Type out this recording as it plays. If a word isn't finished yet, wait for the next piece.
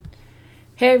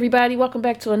Hey everybody, welcome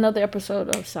back to another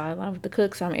episode of Sideline with the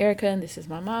Cooks. I'm Erica and this is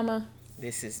my mama.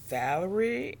 This is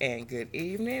Valerie, and good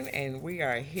evening. And we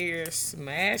are here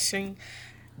smashing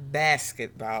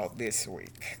basketball this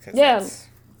week because Yeah,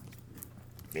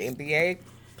 the NBA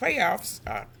playoffs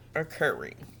are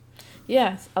occurring.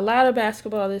 yes, a lot of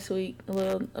basketball this week. A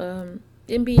little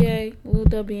NBA, a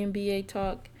little WNBA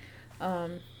talk.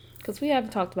 Because we haven't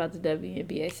talked about the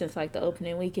WNBA since like the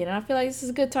opening weekend. And I feel like this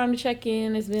is a good time to check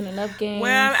in. There's been enough games.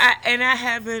 Well, I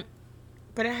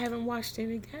haven't watched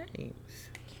any games.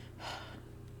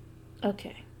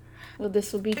 Okay. Well,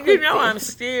 this will be quick. You know, I'm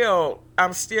still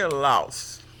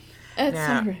lost. That's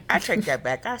Now, all right. I take that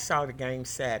back. I saw the game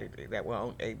Saturday that were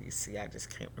on ABC. I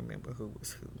just can't remember who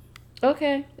was who.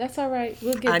 Okay, that's all right.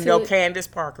 We'll get I to know it. Candace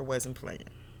Parker wasn't playing.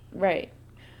 Right.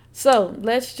 So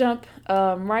let's jump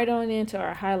right on into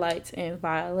our highlights and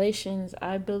violations.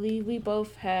 I believe we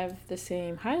both have the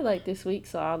same highlight this week,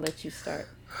 so I'll let you start.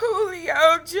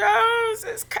 Julio Jones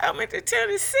is coming to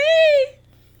Tennessee.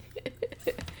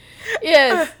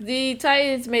 Yes, the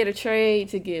Titans made a trade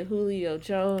to get Julio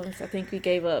Jones. I think we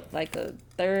gave up like a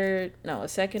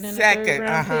second and a third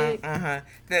round pick.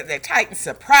 The Titans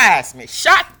surprised me,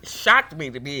 shocked me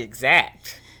to be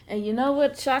exact. And you know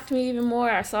what shocked me even more?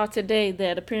 I saw today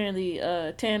that apparently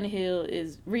Tannehill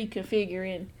is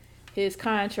reconfiguring his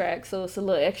contract, so it's a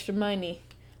little extra money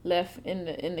left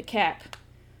in the cap.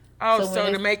 Oh,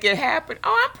 so to make it happen.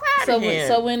 Oh, I'm proud of him.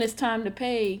 So when it's time to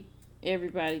pay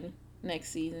everybody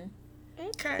next season,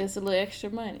 okay, it's a little extra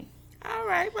money. All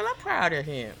right. Well, I'm proud of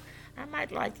him. I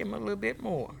might like him a little bit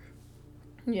more.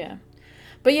 Yeah,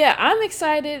 but yeah, I'm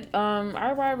excited.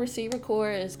 Our wide receiver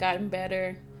core has gotten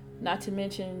better. Not to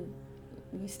mention,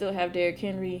 we still have Derrick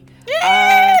Henry.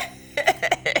 Yes.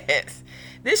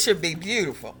 This should be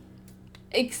beautiful.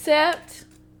 Except,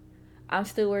 I'm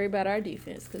still worried about our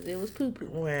defense because it was poo-poo.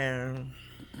 Well,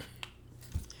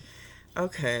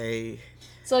 okay.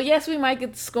 So, yes, we might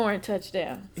get the scoring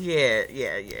touchdown. Yeah.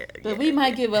 But we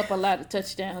might give up a lot of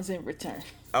touchdowns in return.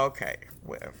 Okay.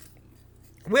 Well,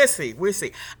 we'll see.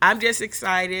 I'm just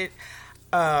excited.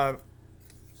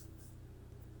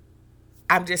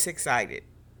 I'm just excited.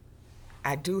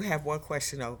 I do have one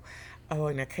question though. Oh,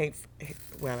 and I can't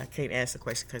answer the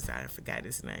question because I forgot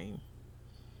his name.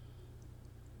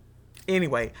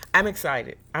 Anyway, I'm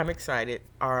excited.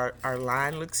 Our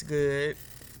line looks good.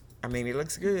 I mean, it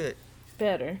looks good.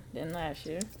 Better than last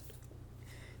year.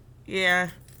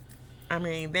 Yeah. I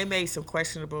mean, they made some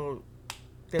questionable.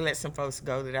 They let some folks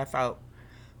go that I thought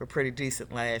were pretty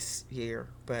decent last year,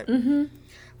 but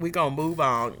we're gonna move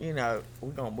on. You know,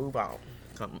 we're gonna move on.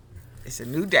 It's a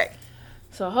new day.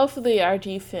 So hopefully our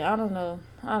defense, I don't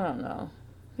know.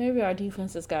 Maybe our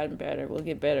defense has gotten better. We'll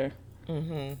get better,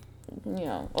 over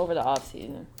the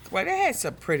offseason. Well, they had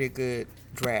some pretty good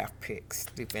draft picks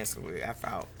defensively, I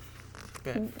thought.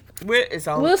 But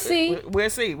we'll see. We'll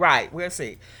see. Right. We'll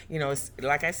see. It's,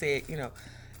 like I said,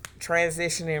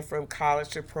 transitioning from college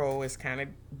to pro is kind of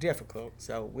difficult.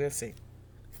 So we'll see.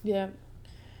 Yeah.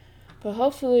 But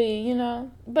hopefully,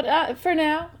 but for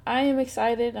now, I am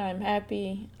excited. I'm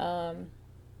happy.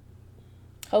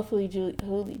 Hopefully, Julio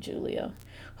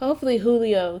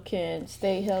can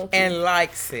stay healthy. And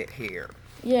likes it here.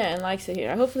 Yeah, and likes it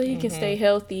here. Hopefully, he can stay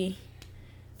healthy.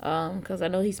 Because I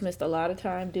know he's missed a lot of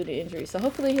time due to injury. So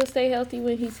hopefully, he'll stay healthy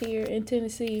when he's here in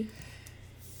Tennessee.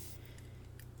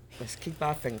 Let's keep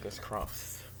our fingers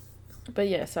crossed. But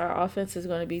yes, our offense is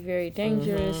going to be very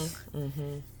dangerous.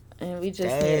 And we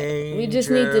just need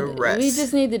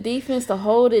the defense to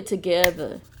hold it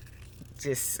together.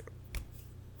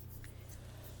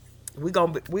 We're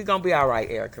gonna be all right,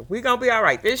 Erica. We're gonna be all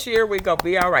right. This year we're gonna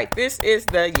be all right. This is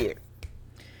the year.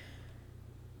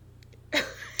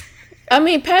 I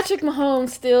mean, Patrick Mahomes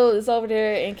still is over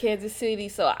there in Kansas City,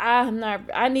 so I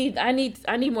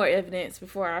need more evidence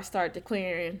before I start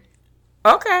declaring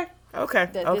Okay.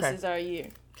 This is our year.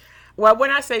 Well,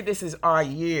 when I say this is our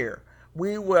year,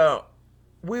 we will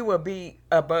be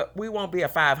we won't be a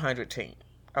 500 team.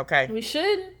 Okay. We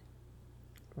shouldn't.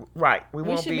 Right.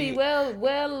 We should be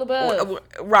well above.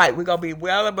 Right. We're gonna be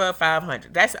well above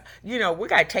 500. That's we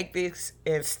gotta take this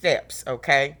in steps.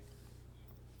 Okay.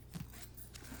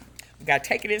 We gotta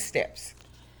take it in steps.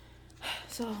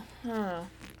 So,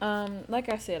 like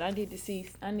I said, I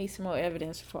need some more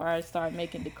evidence before I start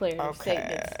making declarative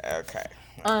statements. Okay.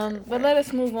 But let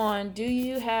us move on. Do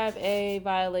you have a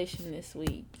violation this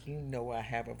week? You know I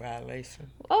have a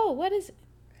violation. Oh, what is it?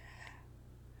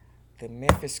 The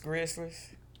Memphis Grizzlies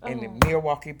and the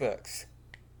Milwaukee Bucks.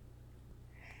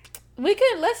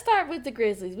 Let's start with the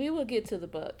Grizzlies. We will get to the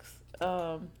Bucks.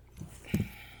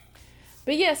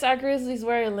 But yes, our Grizzlies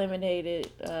were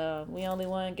eliminated. We only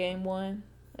won game one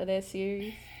of that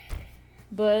series.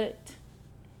 But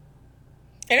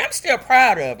And I'm still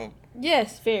proud of them.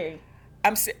 yes, very.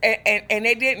 And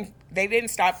they didn't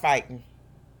stop fighting.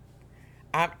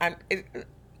 I'm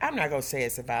not gonna say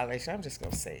it's a violation. I'm just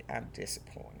gonna say I'm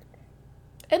disappointed.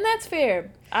 And that's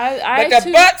fair. But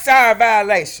the Bucks are a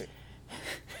violation.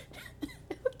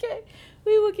 Okay,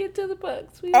 we will get to the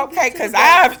Bucks. Okay, because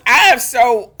I am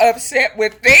so upset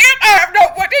with them. I have no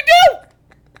what to do.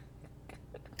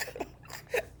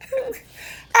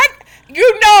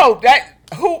 You know that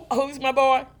who's my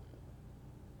boy?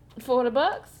 For the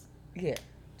Bucks? Yeah,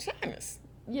 Giannis.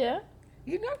 Yeah.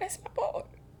 You know that's my boy.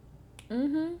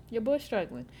 Your boy's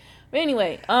struggling. But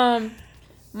anyway,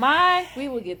 we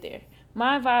will get there.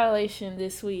 My violation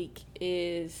this week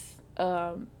is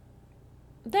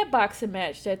that boxing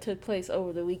match that took place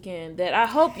over the weekend that I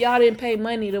hope y'all didn't pay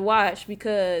money to watch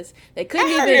because they couldn't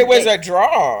I heard it was a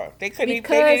draw. They didn't even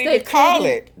call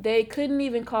it. They couldn't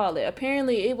even call it.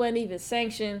 Apparently, it wasn't even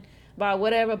sanctioned by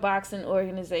whatever boxing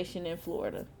organization in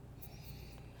Florida.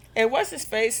 And what's his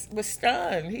face was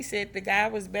stunned. He said the guy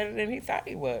was better than he thought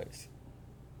he was.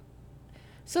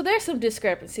 So there's some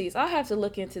discrepancies. I'll have to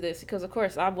look into this because, of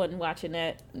course, I wasn't watching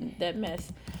that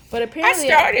mess. But apparently,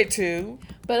 I started to.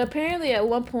 But apparently, at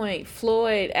one point,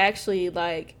 Floyd actually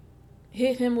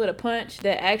hit him with a punch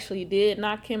that actually did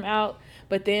knock him out.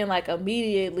 But then,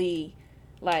 immediately,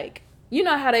 you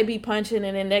know how they be punching,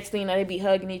 and then next thing you know, they be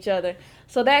hugging each other.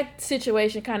 So that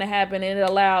situation kind of happened, and it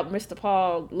allowed Mr.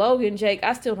 Paul, Logan, Jake.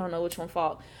 I still don't know which one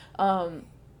fought.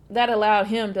 That allowed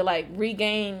him to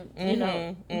regain,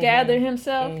 gather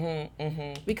himself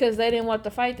because they didn't want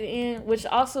the fight to end, which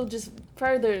also just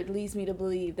further leads me to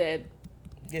believe that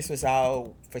this was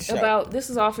all for show. This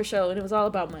was all for show, and it was all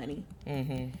about money.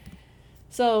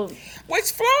 So,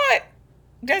 which Floyd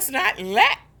does not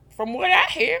lack, from what I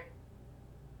hear.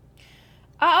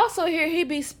 I also hear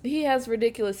he has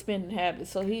ridiculous spending habits,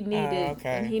 so he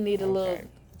needed a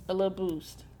little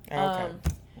boost. Okay.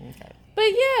 But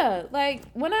yeah,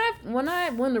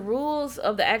 when the rules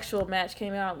of the actual match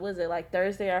came out, was it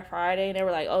Thursday or Friday? And they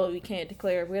were like, "Oh, we can't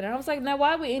declare a winner." I was like, "Now,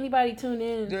 why would anybody tune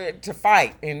in to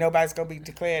fight and nobody's gonna be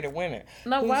declared a winner?"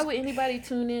 No, why would anybody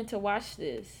tune in to watch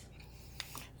this?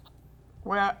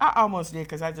 Well, I almost did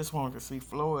because I just wanted to see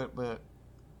Floyd, but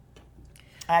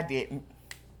I didn't.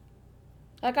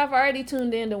 I've already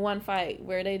tuned in to one fight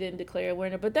where they didn't declare a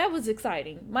winner, but that was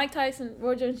exciting. Mike Tyson,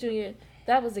 Roy Jones Jr.,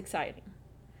 that was exciting.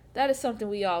 That is something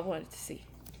we all wanted to see.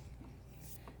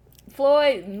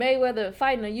 Floyd Mayweather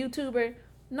fighting a YouTuber,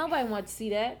 nobody wanted to see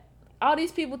that. All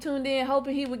these people tuned in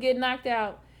hoping he would get knocked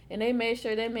out, and they made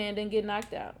sure that man didn't get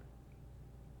knocked out.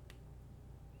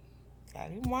 I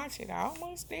didn't watch it. I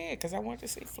almost did because I wanted to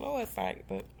see Floyd fight,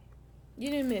 but you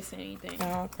didn't miss anything.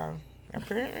 Oh, okay.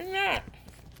 Apparently not.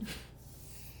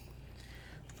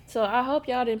 So I hope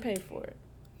y'all didn't pay for it.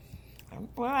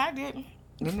 Well, I didn't.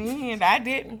 In the end, I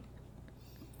didn't.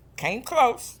 Came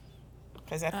close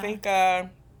because I think the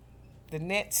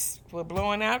Nets were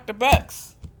blowing out the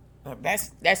Bucks.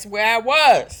 That's where I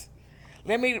was.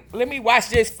 Let me watch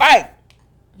this fight.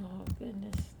 Oh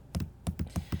goodness.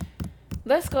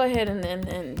 Let's go ahead and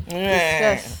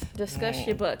discuss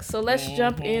your Bucks. So let's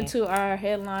jump into our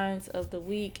headlines of the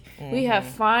week. We have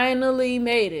finally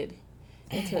made it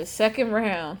into the second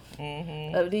round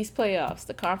of these playoffs,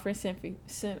 the conference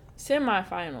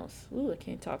semifinals. Ooh, I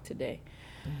can't talk today.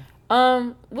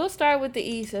 We'll start with the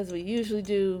East as we usually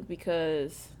do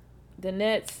because the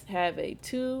Nets have a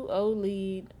 2-0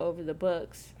 lead over the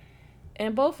Bucks.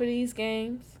 And both of these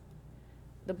games,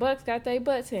 the Bucks got their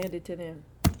butts handed to them.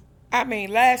 I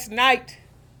mean, last night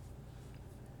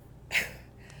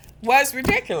was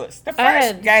ridiculous. The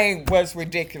first game was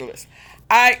ridiculous.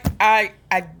 I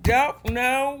don't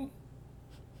know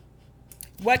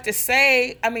what to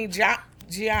say. I mean,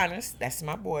 Giannis, that's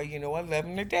my boy. You know, I love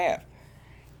him to death.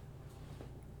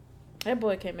 That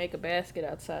boy can't make a basket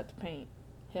outside the paint.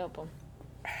 Help him.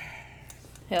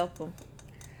 Help him.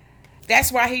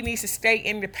 That's why he needs to stay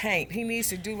in the paint. He needs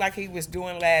to do like he was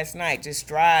doing last night, just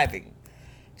driving,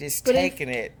 just taking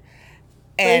it.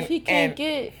 But if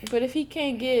he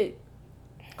can't get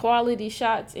quality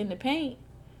shots in the paint,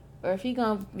 or if he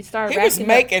gonna start, he was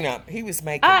making them. He was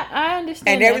making. I understand,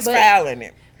 and they was fouling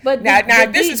him. But now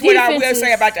this is what I will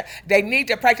say about that. They need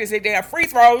to practice their damn free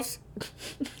throws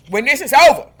when this is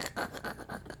over.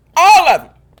 All of them.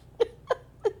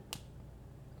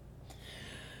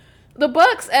 The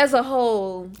Bucks as a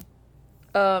whole,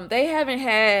 they haven't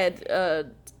had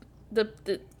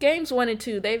the games 1 and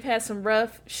 2. They've had some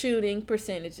rough shooting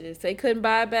percentages. They couldn't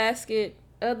buy a basket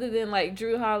other than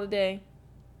Drew Holiday.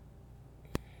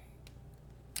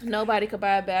 Nobody could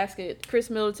buy a basket. Chris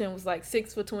Middleton was like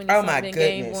 6 for 20 Oh my something in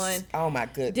game goodness. one. Oh my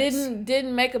goodness.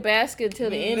 Didn't make a basket until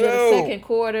the end of the No. second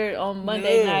quarter on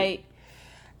Monday No. night.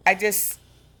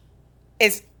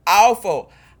 It's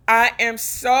awful. I am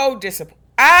so disappointed.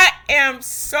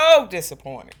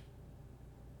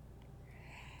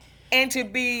 And to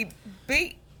be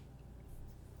beat.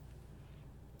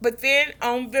 But then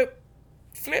on the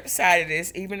flip side of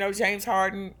this, even though James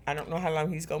Harden, I don't know how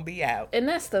long he's gonna be out. And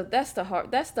that's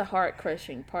the heart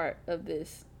crushing part of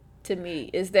this to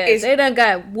me, is that they done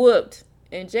got whooped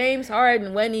and James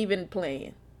Harden wasn't even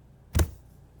playing.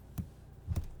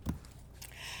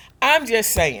 I'm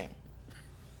just saying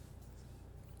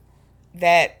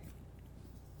that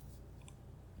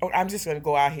I'm just going to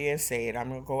go out here and say it. I'm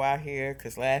going to go out here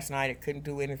because last night I couldn't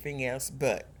do anything else.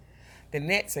 But the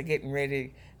Nets are getting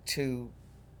ready to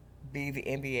be the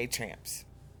NBA champs.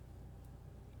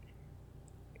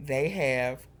 They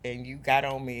have, and you got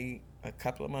on me a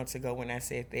couple of months ago when I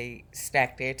said they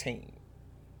stacked their team,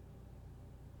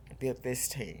 built this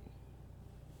team.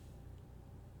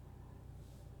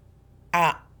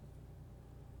 I'm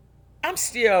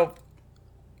still,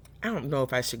 I don't know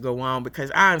if I should go on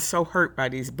because I'm so hurt by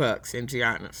these Bucks and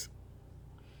Giannis.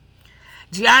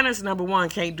 Giannis, number one,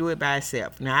 can't do it by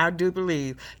himself. Now, I do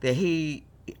believe that he,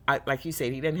 like you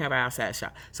said, he doesn't have an outside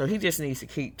shot. So he just needs to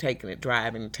keep taking it,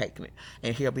 driving and taking it,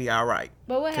 and he'll be all right.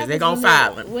 But what happens they're going to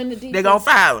file him. They're going to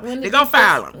file him. They're going to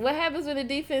file him. What happens when the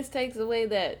defense takes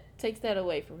that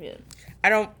away from him?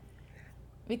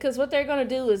 Because what they're going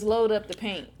to do is load up the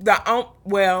paint.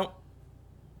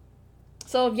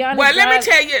 So if Giannis let me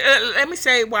tell you. Let me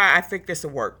say why I think this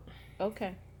will work.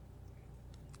 Okay.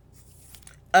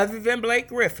 Other than Blake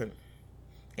Griffin,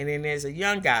 and then there's a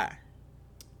young guy,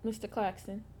 Mr.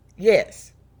 Claxton.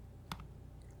 Yes.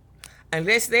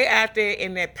 Unless they're out there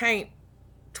in that paint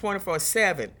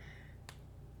 24/7,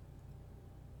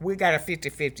 we got a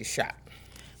 50-50 shot.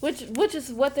 Which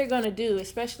is what they're going to do,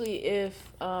 especially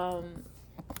if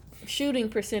shooting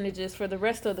percentages for the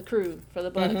rest of the crew for the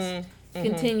Bucks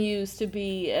continues to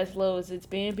be as low as it's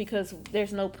been, because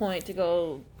there's no point to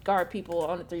go guard people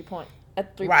on the 3-point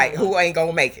right, who ain't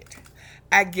gonna make it.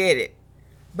 I get it,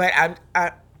 but I'm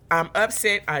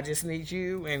upset. I just need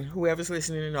you and whoever's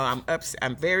listening to know I'm upset.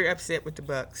 I'm very upset with the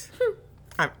Bucks.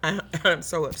 I'm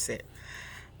so upset.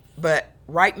 But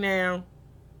right now,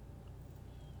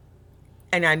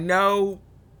 and I know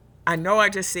I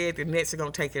just said the Nets are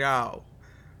gonna take it all.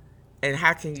 And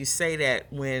how can you say that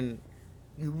when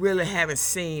you really haven't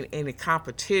seen any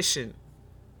competition?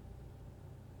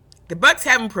 The Bucks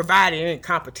haven't provided any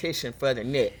competition for the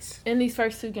Nets. In these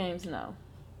first two games, no.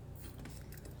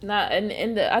 Not,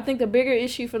 I think the bigger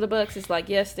issue for the Bucks is, like,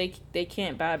 yes, they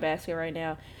can't buy a basket right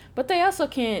now, but they also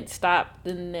can't stop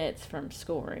the Nets from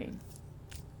scoring.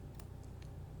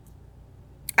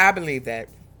 I believe that.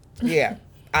 Yeah.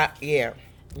 Yeah.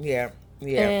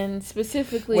 And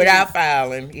specifically, without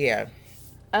fouling, yeah.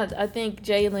 I think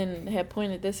Jalen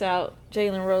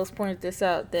Rose pointed this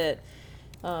out, that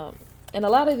in a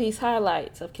lot of these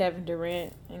highlights of Kevin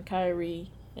Durant and Kyrie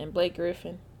and Blake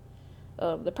Griffin,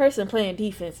 the person playing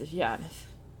defense is Giannis.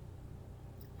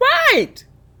 Right.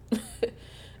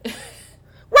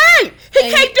 Right. He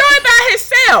can't do it by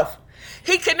himself.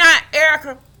 He cannot,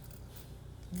 Erica.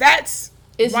 That's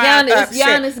it's why Giannis. I'm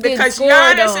upset, Giannis because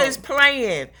Giannis is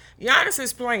playing. Giannis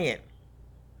is playing.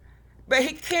 But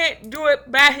he can't do it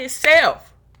by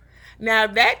himself. Now,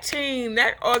 that team,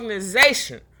 that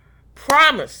organization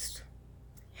promised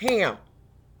him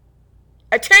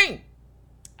a team.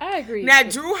 I agree. Now,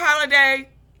 Drew Holiday,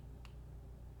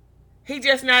 he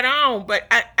just not on.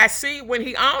 But I see when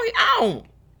he on.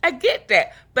 I get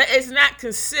that. But it's not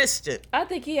consistent. I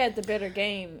think he had the better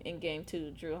game in game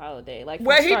 2, Drew Holiday.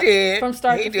 He did. From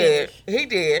start to finish. He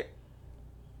did.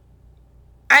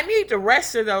 I need the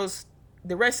rest of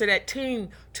that team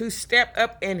to step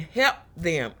up and help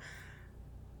them.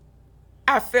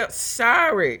 I felt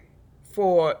sorry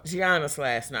for Giannis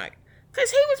last night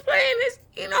because he was playing this,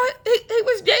 he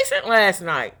was decent last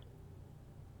night.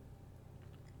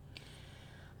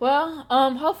 Well,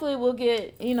 hopefully we'll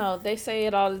get, they say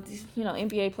it all,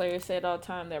 NBA players say it all the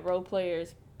time that role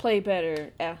players play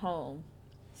better at home.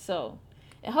 So,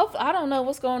 and hopefully, I don't know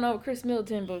what's going on with Chris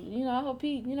Middleton, but, I hope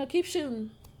he, keep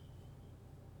shooting.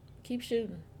 Keep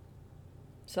shooting.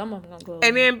 Some of them gonna go.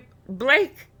 And then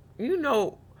Blake,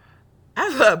 I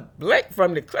love Blake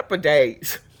from the Clipper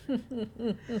days.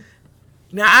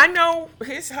 Now I know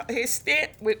his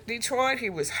stint with Detroit, he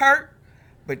was hurt,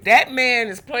 but that man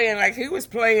is playing like he was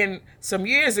playing some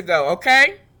years ago.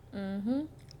 Okay. Mm-hmm.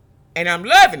 And I'm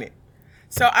loving. loving it.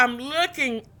 So I'm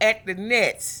looking at the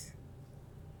Nets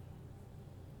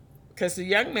because the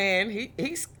young man,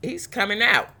 he's coming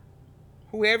out.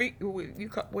 What do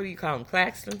you call him,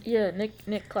 Claxton? Yeah,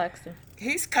 Nick Claxton.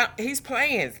 He's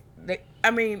playing. I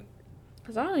mean,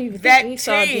 because I don't even that think he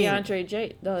saw team.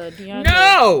 DeAndre. No,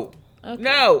 Okay.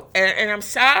 no, and I'm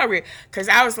sorry because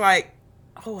I was like,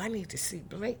 oh, I need to see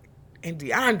Blake and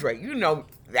DeAndre. You know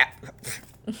that.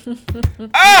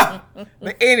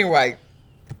 But anyway,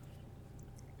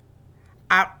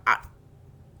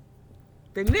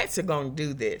 the Nets are gonna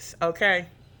do this, okay?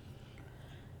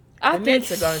 The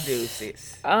Nets are gonna do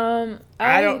this. I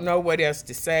don't know what else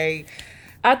to say.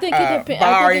 I think it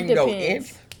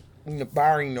depends.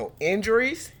 Barring no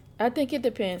injuries. I think it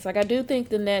depends. Like, I do think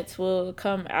the Nets will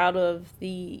come out of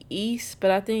the East, but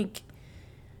I think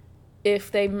if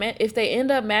they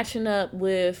end up matching up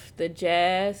with the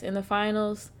Jazz in the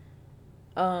finals,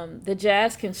 the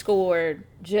Jazz can score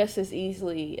just as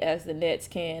easily as the Nets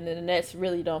can, and the Nets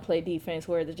really don't play defense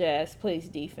where the Jazz plays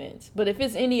defense. But if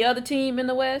it's any other team in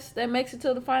the West that makes it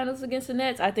to the finals against the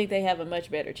Nets, I think they have a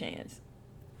much better chance.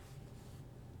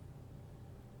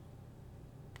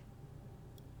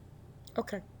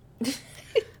 Okay.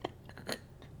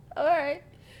 All right.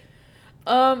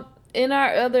 In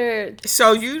our other...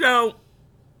 So you don't...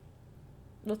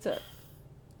 What's up?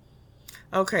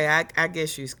 Okay, I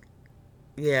guess you...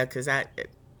 Yeah, because I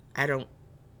don't...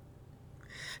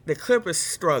 The Clippers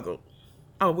struggled.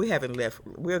 Oh, we haven't left.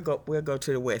 We'll go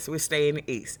to the West. We'll stay in the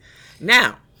East.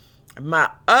 Now,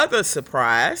 my other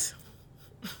surprise,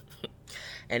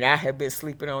 and I have been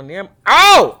sleeping on them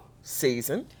all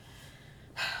season.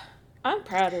 I'm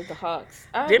proud of the Hawks.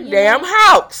 Them damn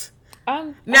Hawks.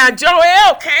 Now,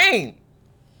 Joel came,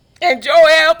 and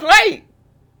Joel played.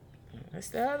 That's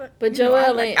the other. But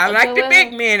Joel ain't. I like the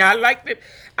big men. I like them.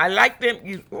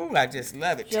 I just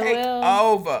love it. Take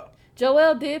over.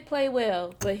 Joel did play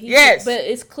well, but but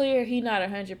it's clear he's not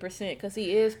 100% because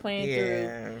he is playing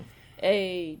through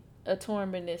a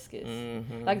torn meniscus.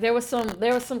 Mm-hmm. Like there was some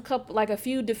couple, like a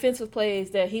few defensive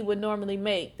plays that he would normally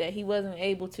make that he wasn't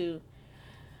able to.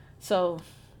 So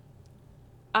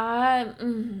I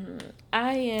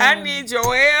need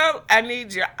Joel. I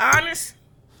need Giannis.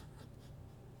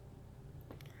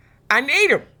 I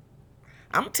need him.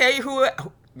 I'm gonna tell you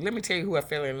let me tell you who I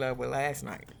fell in love with last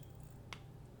night.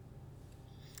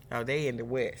 Oh, they in the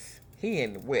West. He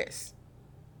in the West.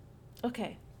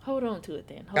 Okay, hold on to it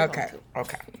then. Okay.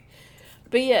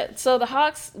 But yeah, so the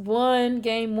Hawks won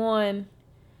game 1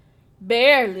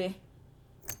 barely.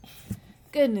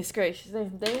 Goodness gracious,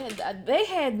 they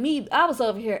had me. I was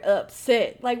over here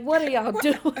upset. Like, what are y'all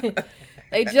doing?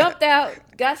 They jumped out,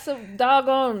 got some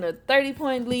doggone a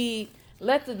 30-point lead.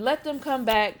 Let them come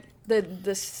back. The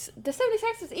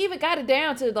 76ers even got it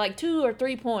down to like 2 or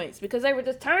 3 points because they were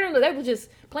just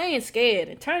playing scared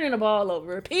and turning the ball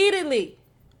over repeatedly.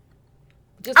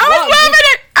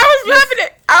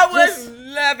 I was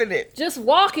loving it. Just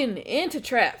walking into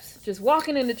traps. Just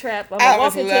walking in the trap. I'm gonna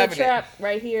walk into a trap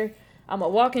right here. I'm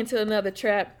gonna walk into another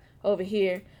trap over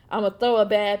here. I'm gonna throw a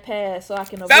bad pass so I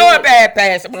can avoid. I'm gonna throw a bad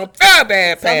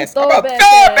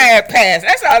pass.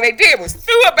 That's all they did was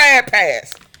throw a bad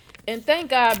pass. And thank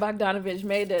God Bogdanovich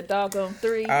made that doggone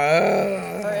 3. Or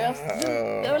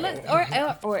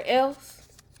else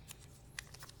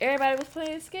everybody was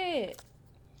playing scared.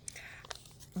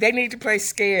 They need to play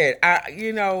scared.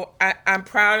 I'm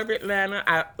proud of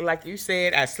Atlanta. Like you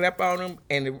said, I slept on them,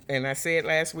 and I said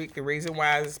last week the reason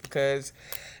why is because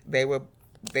they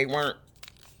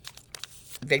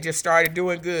just started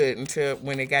doing good until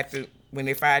when they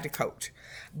fired the coach.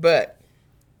 But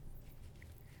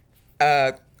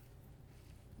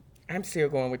I'm still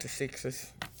going with the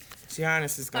Sixers.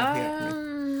 Giannis is gonna help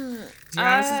me.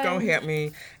 Giannis is gonna help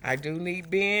me. I do need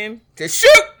Ben to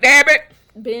shoot. Damn it.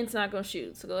 Ben's not gonna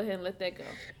shoot, so go ahead and let that go.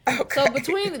 Okay. So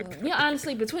between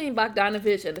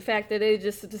Bogdanovich and the fact that they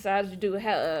just decided to do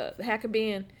hack a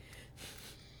Ben,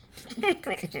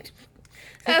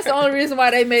 that's the only reason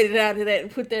why they made it out of that and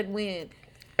put that win.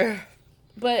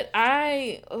 But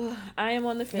I am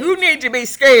on the fence. You need to be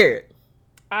scared.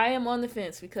 I am on the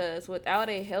fence because without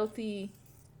a healthy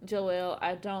Joel,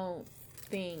 I don't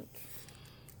think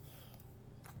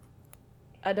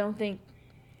the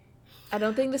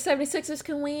 76ers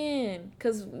can win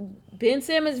because Ben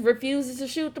Simmons refuses to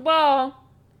shoot the ball.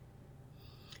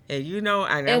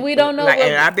 And we don't know.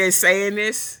 And I've been saying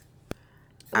this.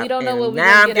 We don't know what we're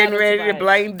now going to get. I'm getting ready to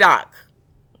blame Doc.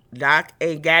 Doc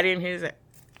ain't got in his.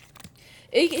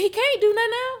 He can't do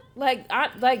that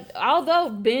now. Although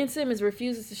Ben Simmons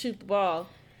refuses to shoot the ball,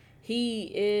 he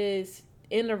is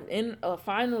in a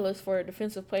finalist for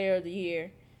Defensive Player of the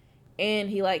Year, and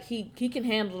he can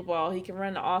handle the ball. He can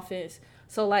run the offense.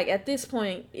 So like at this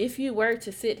point, if you were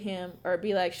to sit him or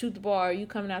be like shoot the ball, or you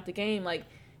coming out the game, like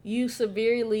you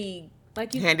severely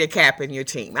like you handicapping your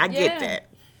team. I get Yeah. that.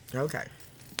 Okay.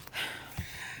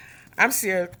 I'm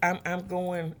serious. I'm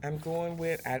going. I'm going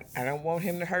with. I don't want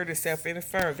him to hurt himself any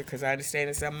further because I understand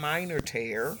it's a minor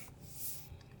tear.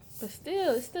 But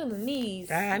still, it's still the knees.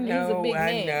 I And know. He's a big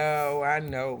I man. know. I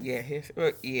know. Yeah.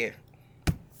 Yeah.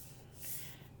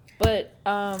 But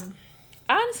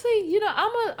honestly, you know,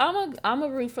 I'm a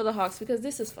root for the Hawks because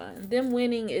this is fun. Them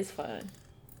winning is fun.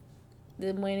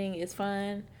 I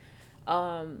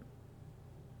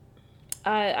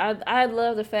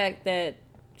love the fact that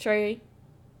Trey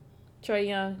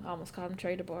Young, I almost called him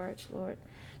Trey DeBarge, Lord.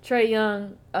 Trey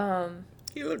Young,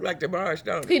 You look like DeMarge,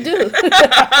 don't he you? do.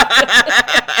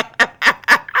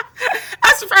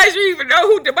 I'm surprised you even know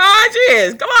who DeMarge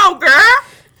is. Come on,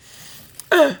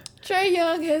 girl. Trey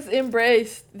Young has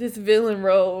embraced this villain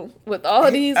role with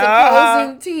all these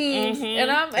opposing teams, and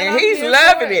I'm he's here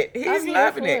loving for it. He's I'm here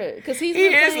loving for it. because He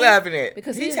is loving it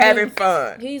because he's having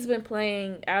fun. He's been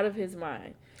playing out of his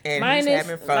mind. And he's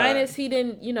having fun.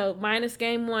 Minus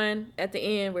game one at the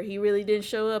end where he really didn't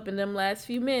show up in them last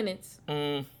few minutes.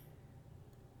 But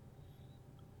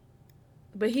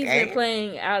he's been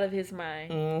playing out of his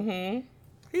mind.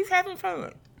 He's having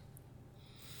fun.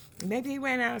 Maybe he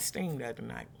ran out of steam the other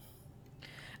night.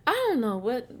 I don't know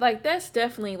what, like, that's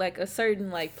definitely like a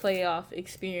certain like playoff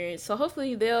experience. So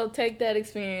hopefully they'll take that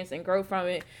experience and grow from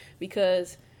it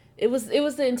because it was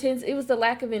the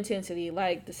lack of intensity.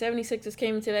 Like the 76ers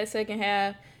came into that second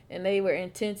half and they were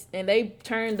intense and they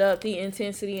turned up the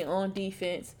intensity on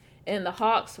defense, and the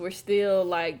Hawks were still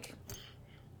like,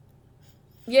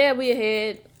 yeah, we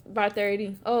ahead by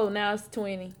 30. Oh, now it's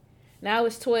 20. Now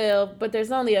it's 12, but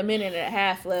there's only a minute and a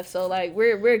half left, so like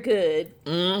we're good.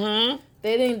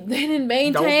 They didn't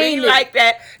maintain. Don't be like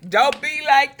that. Don't be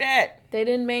like that. They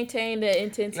didn't maintain the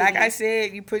intensity. Like I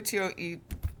said, you put your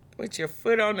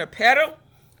foot on the pedal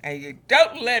and you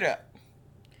don't let up.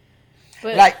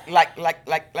 But like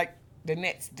the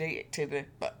Nets did to the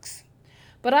Bucks.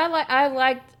 But I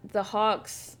like the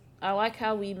Hawks. I like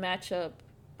how we match up.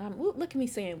 Look at me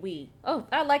saying we. Oh,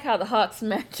 I like how the Hawks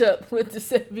match up with the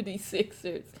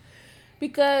 76ers.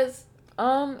 Because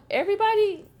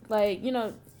everybody, like, you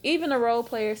know, even the role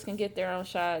players can get their own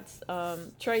shots.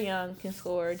 Trey Young can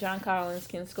score. John Collins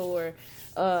can score.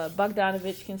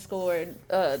 Bogdanovich can score.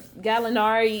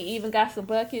 Gallinari even got some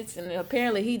buckets, and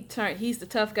apparently he's the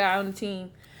tough guy on the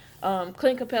team.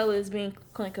 Clint Capella is being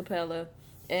Clint Capella.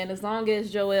 And as long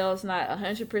as Joel's not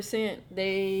 100%,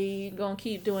 they gonna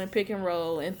keep doing pick and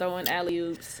roll and throwing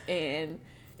alley-oops. And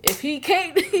if he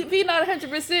not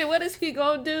 100%, what is he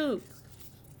gonna do?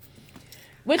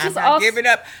 I'm not giving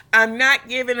up.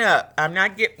 I'm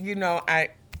not giving up.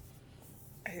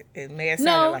 It may have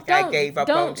sounded like I gave up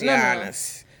on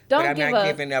Giannis. Don't but I'm give not up.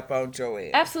 giving up on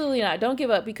Joel. Absolutely not. Don't give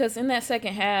up, because in that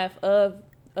second half of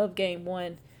game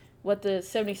one, what the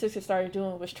 76ers started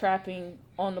doing was trapping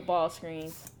on the ball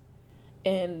screens.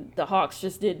 And the Hawks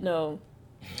just didn't know.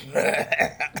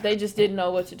 They just didn't know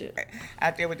what to do.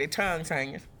 Out there with their tongues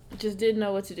hanging. Just didn't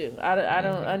know what to do. I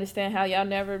don't understand how y'all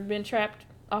never been trapped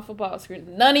off a ball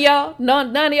screen. None of y'all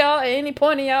at any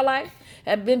point in y'all life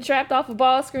have been trapped off a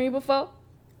ball screen before.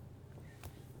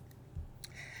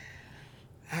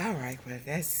 All right, well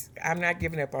I'm not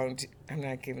giving up on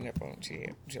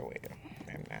Joel.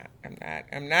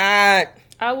 I'm not.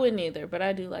 I wouldn't either, but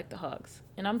I do like the Hawks,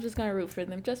 and I'm just gonna root for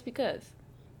them just because.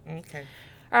 Okay.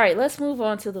 All right, let's move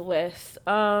on to the West.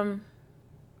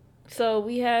 So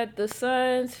we had the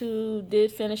Suns, who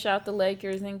did finish out the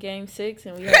Lakers in Game 6,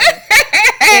 and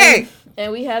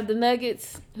we have the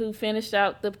Nuggets, who finished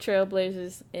out the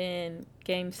Trailblazers in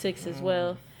Game 6 as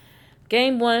well.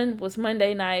 Game 1 was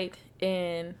Monday night,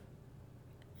 and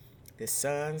the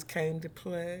Suns came to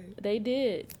play. They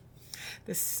did.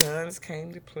 The Suns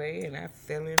came to play, and I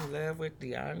fell in love with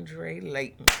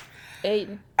DeAndre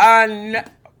Ayton.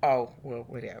 Oh, well,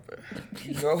 whatever.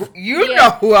 You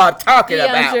know who I'm talking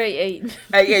about. DeAndre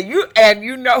Ayton.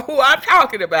 You know who I'm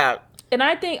talking about. And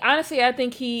I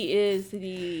think he is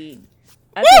the.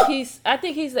 I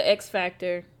think he's the X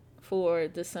factor for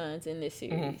the Suns in this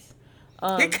series.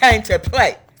 He came to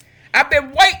play. I've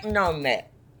been waiting on that.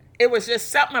 It was just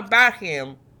something about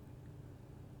him.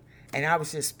 And I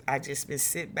just been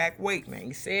sitting back waiting. I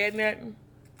ain't said nothing.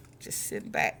 Just sitting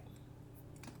back.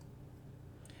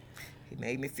 He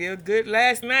made me feel good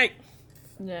last night.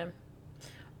 Yeah.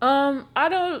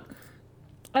 I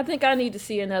think I need to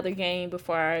see another game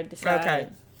before I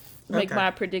decide make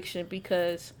my prediction,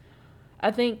 because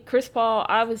I think Chris Paul,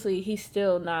 obviously he's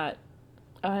still not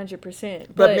 100%.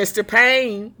 But Mr.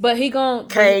 Payne he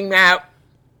came out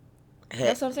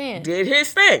That's what I'm saying. Did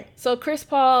his thing. So Chris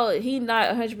Paul, he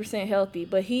not 100% healthy,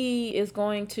 but he is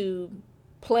going to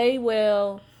play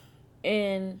well.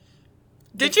 And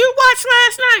did you watch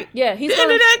last night? Yeah, he's the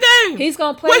end of that game. He's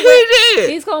gonna play. What well, he did?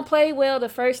 He's gonna play well the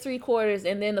first 3 quarters,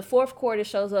 and then the fourth quarter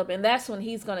shows up, and that's when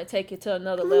he's gonna take it to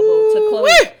another level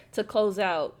to close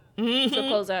out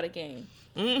a game.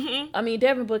 Mm-hmm. I mean,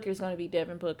 Devin Booker is gonna be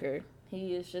Devin Booker.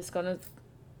 He is just gonna,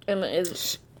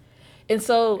 and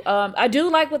so I do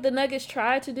like what the Nuggets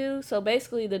tried to do. So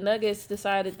basically, the Nuggets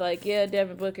decided like, yeah,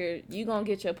 Devin Booker, you gonna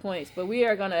get your points, but we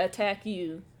are gonna attack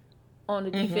you on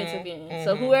the defensive end.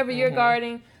 So whoever you're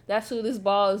guarding, that's who this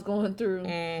ball is going through.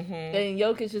 And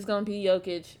Jokic is gonna be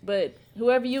Jokic, but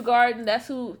whoever you guarding, that's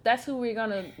who we're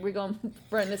gonna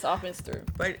run this offense through.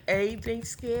 But Aiden ain't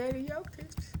scared of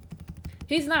Jokic.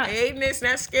 He's not. Aiden is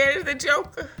not scared of the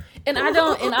Joker. And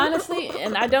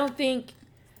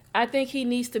I think he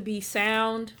needs to be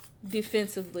sound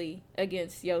defensively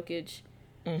against Jokic,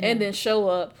 and then show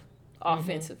up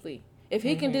offensively. If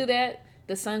he can do that,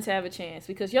 the Suns have a chance,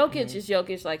 because Jokic is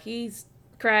Jokic. Like, he's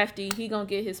crafty. He gonna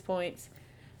get his points.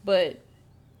 But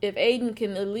if Aiden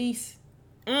can at least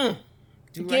give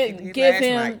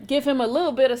him a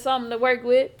little bit of something to work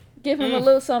with, give him a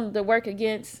little something to work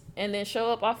against, and then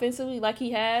show up offensively like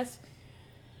he has.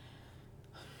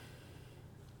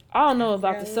 I don't know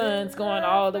about the Suns going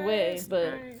all the way,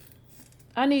 but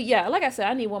I need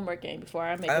one more game before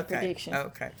I make a prediction.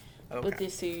 Okay. With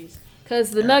this series.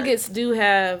 Because the Nuggets do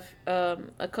have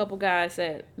a couple guys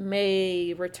that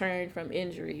may return from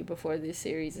injury before this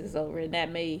series is over, and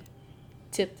that may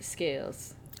tip the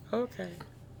scales. Okay.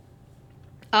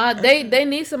 They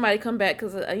need somebody to come back,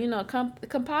 because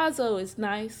Campazzo is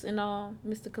nice and all,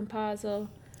 Mr. Campazzo.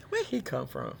 Where he come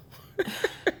from?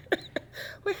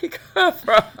 Where he come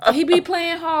from? He be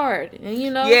playing hard, and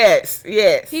Yes.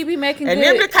 He be making and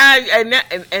good. Them the kind,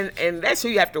 and that's who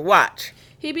you have to watch.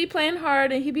 He be playing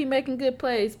hard, and he be making good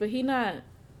plays, but he not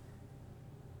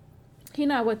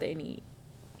what they need.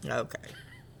 Okay.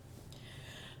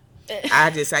 I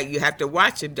just like, you have to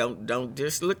watch him. Don't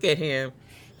just look at him.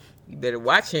 You better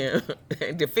watch him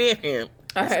and defend him.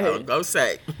 All right. So go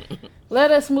say. Let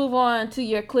us move on to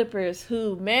your Clippers,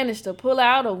 who managed to pull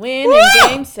out a win in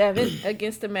Game 7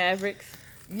 against the Mavericks.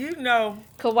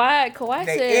 Kawhi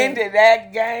they said... ended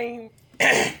that game.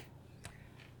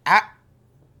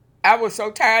 I was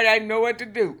so tired I didn't know what to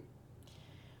do.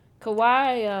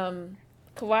 Kawhi,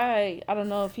 I don't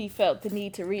know if he felt the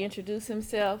need to reintroduce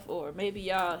himself, or maybe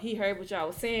he heard what y'all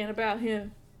was saying about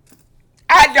him.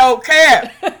 I don't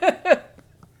care.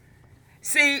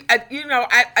 See,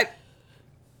 I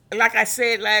like I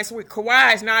said last week,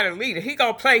 Kawhi is not a leader. He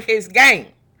gonna play his game,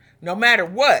 no matter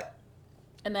what.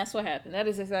 And that's what happened. That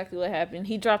is exactly what happened.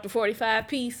 He dropped a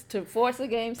 45-piece to force a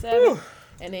Game 7,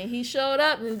 and then he showed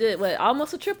up and did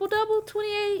almost a triple-double,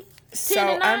 28, 10, so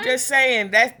and 9. I'm just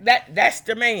saying that's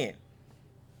the man.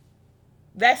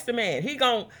 That's the man. He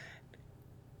gonna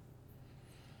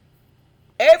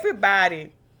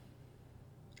everybody.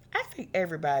 I think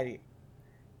everybody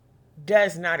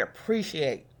does not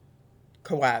appreciate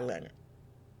Kawhi Leonard.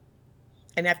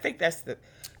 And I think that's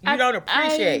don't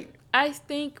appreciate. I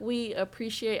think we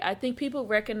appreciate. I think people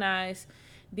recognize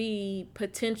the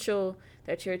potential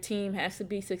that your team has to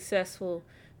be successful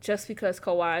just because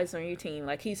Kawhi is on your team.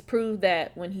 Like, he's proved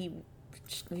that when he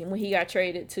got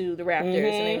traded to the Raptors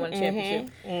and they won a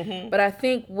championship. But I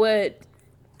think what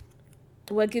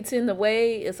gets in the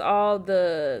way is all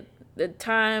the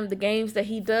games that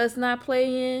he does not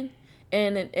play in,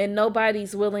 and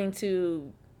nobody's willing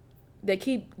to. They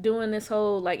keep doing this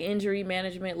whole injury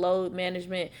management, load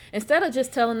management, instead of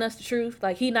just telling us the truth.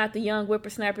 Like, he not the young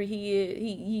whippersnapper he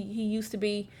used to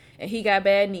be, and he got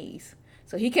bad knees,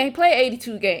 so he can't play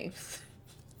 82 games.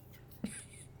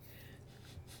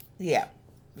 Yeah,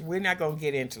 we're not gonna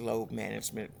get into load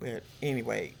management, but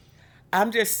anyway,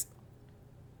 I'm just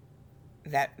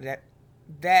that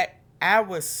I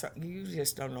was. You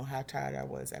just don't know how tired I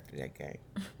was after that game.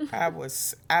 I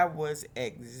was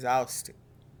exhausted.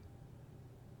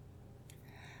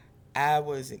 I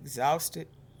was exhausted.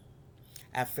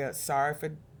 I felt sorry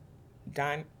for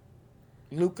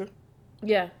Luka.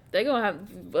 Yeah, they're gonna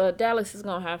have Dallas is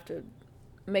gonna have to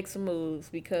make some moves,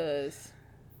 because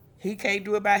he can't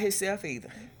do it by himself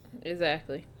either.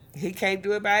 Exactly. He can't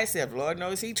do it by himself. Lord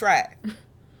knows he tried.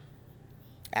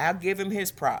 I'll give him his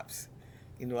props.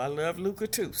 I love Luka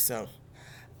too. So,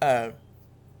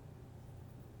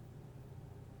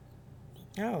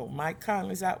 Mike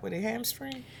Conley's out with a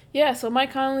hamstring? Yeah, so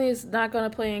Mike Conley is not going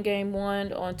to play in Game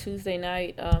 1 on Tuesday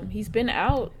night. He's been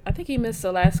out. I think he missed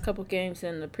the last couple games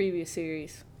in the previous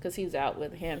series because he was out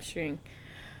with a hamstring.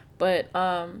 But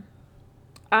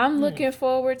I'm looking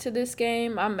forward to this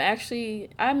game. I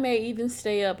may even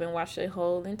stay up and watch the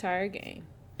whole entire game.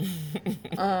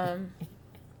 Um,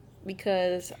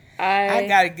 because I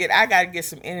gotta get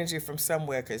some energy from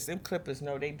somewhere because them Clippers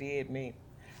know they did me.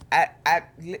 I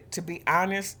to be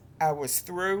honest, I was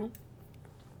through,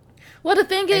 well, the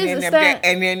thing and is, then is them that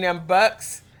and then them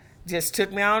Bucks just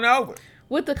took me on over.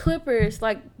 with the Clippers,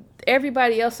 like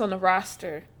everybody else on the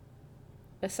roster,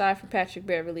 aside from Patrick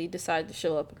Beverly, decided to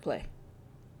show up and play.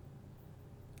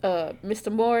 Mr.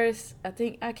 Morris, I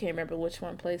can't remember which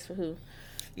one plays for who.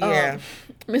 Yeah,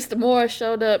 Mr. Morris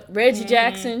showed up. Reggie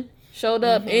Jackson showed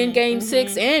up in Game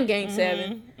 6 and Game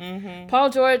 7.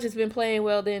 Paul George has been playing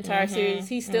well the entire series.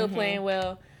 He's still playing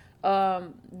well.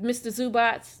 Mr.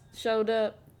 Zubats showed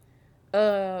up.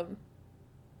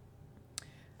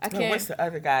 what's the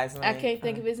other guy's name? I can't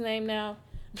think of his name now.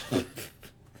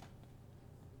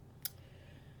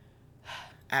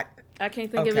 I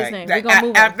can't think of his name. We're gonna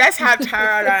move on. That's how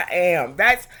tired I am.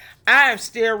 I am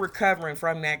still recovering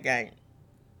from that game.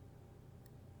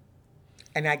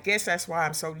 And I guess that's why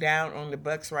I'm so down on the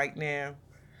Bucks right now.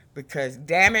 Because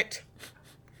damn it,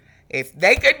 if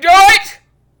they could do it,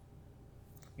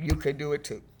 you could do it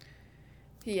too.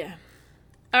 Yeah.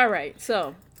 All right.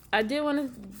 So I did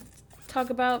want to talk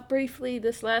about briefly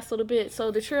this last little bit.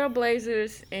 So the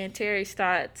Trailblazers and Terry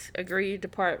Stotts agreed to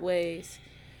part ways.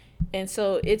 And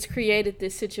so it's created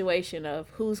this situation of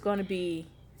who's going to be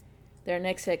their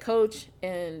next head coach.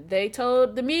 And they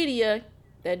told the media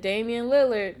that Damian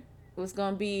Lillard was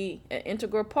going to be an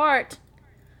integral part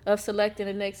of selecting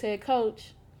the next head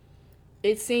coach.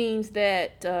 It seems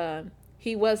that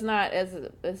he was not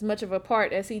as much of a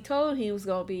part as he told he was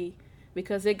going to be,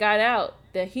 because it got out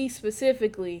that he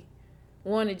specifically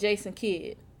wanted Jason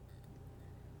Kidd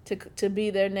to be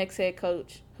their next head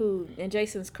coach, and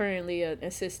Jason's currently an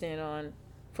assistant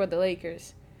for the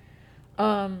Lakers.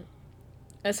 And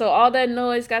so all that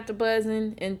noise got the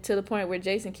buzzing, and to the point where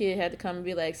Jason Kidd had to come and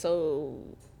be like, so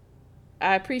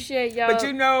I appreciate y'all. But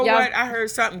you know what? I heard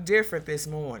something different this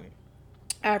morning.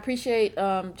 I appreciate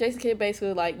Jason Kidd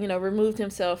basically removed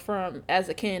himself as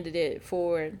a candidate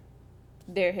for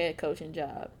their head coaching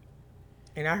job.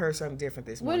 And I heard something different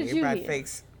this morning. What did you hear?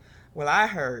 Well, I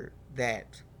heard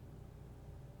that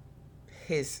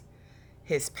his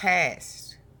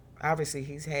past, obviously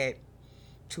he's had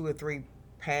 2 or 3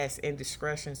 past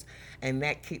indiscretions, and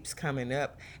that keeps coming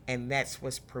up, and that's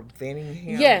what's preventing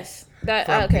him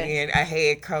from being a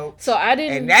head coach. So I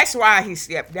didn't, and that's why he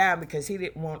stepped down, because he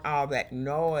didn't want all that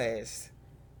noise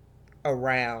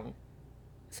around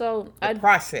the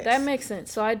process. That makes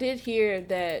sense. So I did hear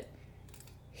that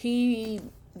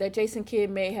Jason Kidd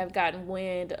may have gotten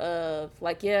wind of,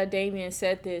 Damian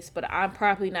said this, but I'm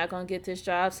probably not going to get this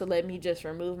job, so let me just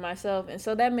remove myself. And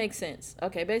so that makes sense.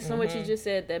 Okay, based on what you just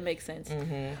said, that makes sense.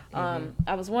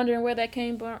 I was wondering where that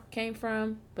came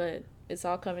from, but it's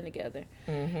all coming together.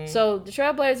 So the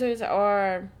Trailblazers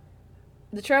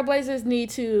need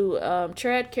to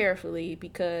tread carefully,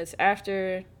 because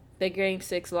after the Game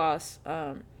 6 loss,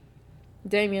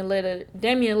 Damian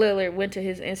Lillard went to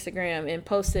his Instagram and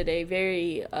posted a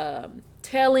very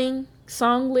telling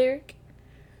song lyric.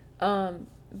 To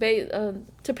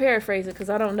paraphrase it, because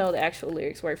I don't know the actual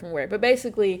lyrics word from word, but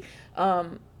basically,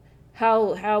 how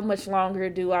much longer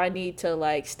do I need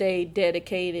to stay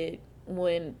dedicated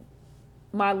when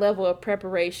my level of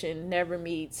preparation never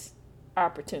meets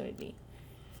opportunity?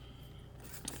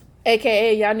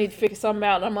 AKA, y'all need to figure something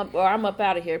out. I'm up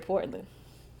out of here, Portland.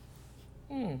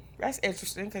 That's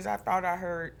interesting, because I thought I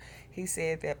heard he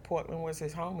said that Portland was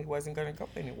his home. He wasn't going to go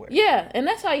anywhere. Yeah, and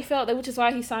that's how he felt, which is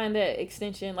why he signed that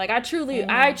extension. I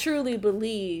truly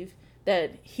believe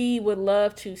that he would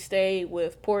love to stay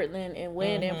with Portland and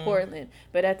win in Portland.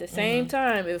 But at the same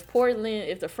time, if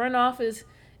the front office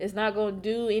is not going to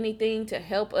do anything to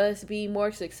help us be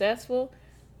more successful.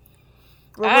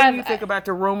 Well, what do you think about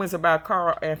the rumors about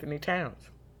Karl Anthony Towns?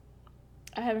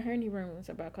 I haven't heard any rumors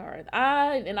about Karl.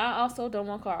 I also don't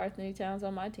want Karl Anthony Towns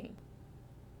on my team.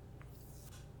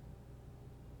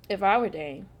 If I were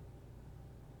Dame,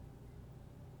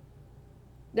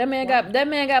 that man got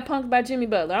punked by Jimmy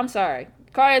Butler. I'm sorry,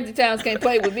 Karl Anthony Towns can't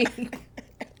play with me.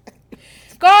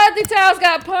 Karl Anthony Towns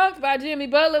got punked by Jimmy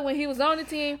Butler when he was on the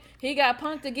team. He got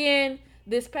punked again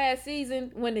this past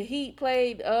season when the Heat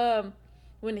played.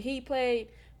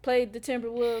 Played the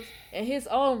Timberwolves, and his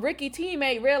own rookie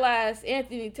teammate realized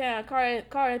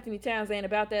Karl Anthony Towns ain't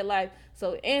about that life.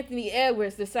 So Anthony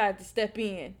Edwards decided to step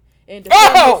in and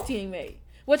defend his teammate,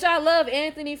 which I love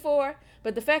Anthony for.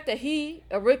 But the fact that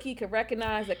a rookie, could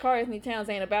recognize that Karl Anthony Towns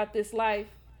ain't about this life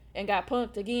and got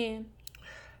punked again,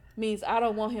 means I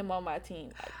don't want him on my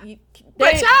team.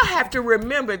 But y'all have to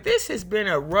remember, this has been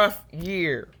a rough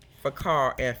year for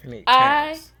Karl Anthony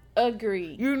Towns. I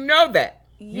agree. You know that.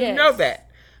 Yes. You know that.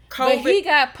 COVID, but he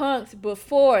got punked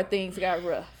before things got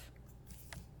rough.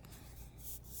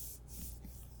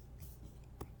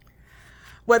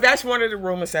 Well, that's one of the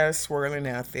rumors that are swirling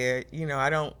out there. You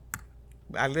know,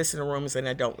 I listen to rumors and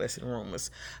I don't listen to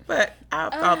rumors. But I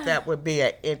thought that would be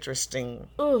an interesting...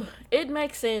 Ooh, it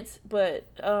makes sense, but...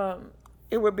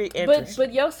 it would be interesting.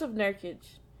 But Jusuf Nurkic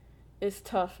is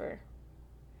tougher.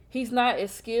 He's not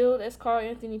as skilled as Karl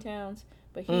Anthony Towns,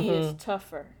 but he is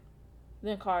tougher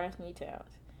than Karl Anthony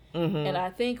Towns. And I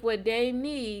think what Dame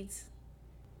needs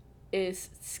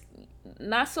is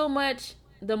not so much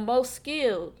the most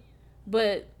skilled,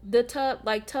 but the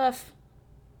tough,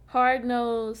 hard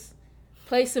nosed,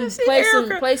 play some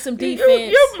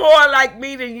defense. You're more like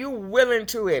me than you willing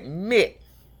to admit.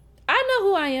 I know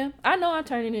who I am. I know I'm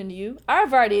turning into you.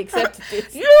 I've already accepted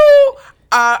this. You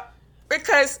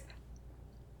because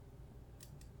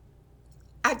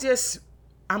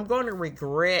I'm going to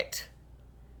regret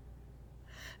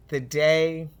the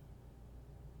day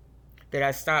that I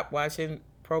stopped watching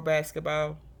pro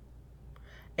basketball.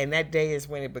 And that day is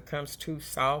when it becomes too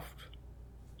soft.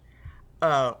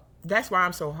 That's why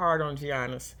I'm so hard on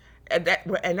Giannis. And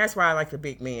that's why I like the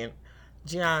big men.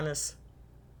 Giannis,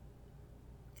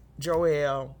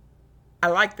 Joel. I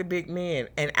like the big men.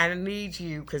 And I need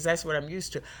you, because that's what I'm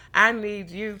used to. I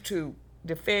need you to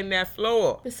defend that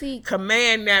floor. But see,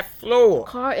 command that floor.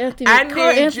 Karl Anthony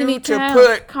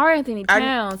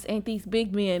Towns ain't these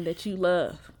big men that you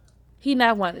love. He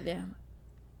not one of them.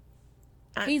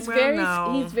 He's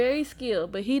very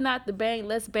skilled, but he not the bang.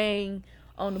 Let's bang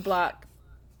on the block.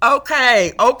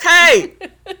 Okay.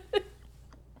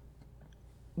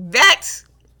 That's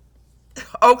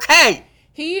okay.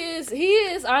 He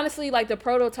is honestly like the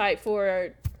prototype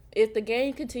for if the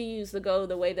game continues to go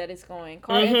the way that it's going.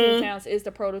 Karl Anthony Towns is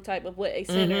the prototype of what a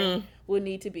center would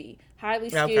need to be. Highly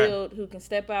skilled, who can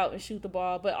step out and shoot the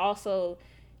ball, but also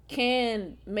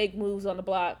can make moves on the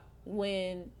block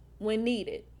when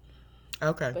needed.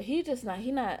 Okay. But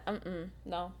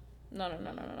no.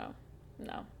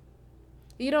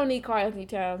 You don't need Karl Anthony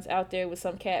Towns out there with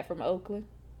some cat from Oakland.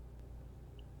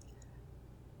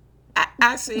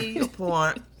 I see your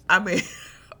point. I mean,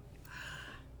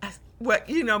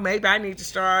 maybe I need to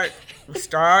start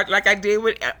like I did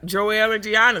with Joel and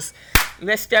Giannis.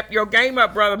 Let's step your game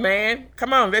up, brother, man.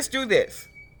 Come on, let's do this.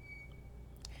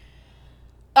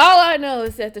 All I know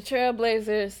is that the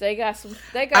Trailblazers, they got some.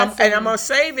 And I'm gonna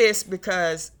say this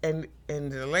because, and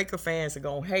the Laker fans are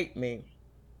gonna hate me.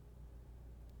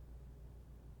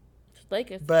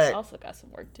 Lakers also got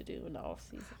some work to do in the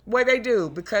offseason. Well, they do,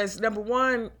 because number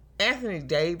one, Anthony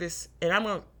Davis, and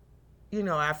I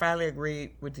finally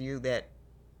agreed with you that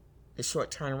the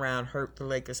short turnaround hurt the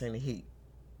Lakers and the Heat.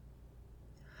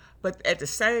 But at the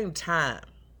same time,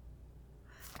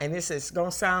 and this is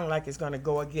going to sound like it's going to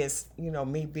go against,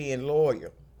 me being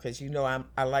loyal, because,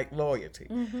 I like loyalty.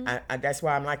 Mm-hmm. That's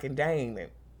why I'm liking Dame and,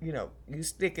 you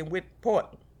sticking with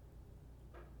Portland.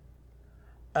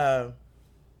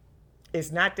 It's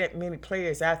not that many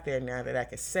players out there now that I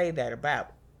could say that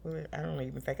about. I don't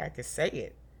even think I could say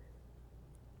it.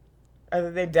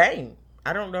 Other than Dame.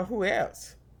 I don't know who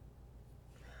else.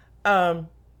 Anthony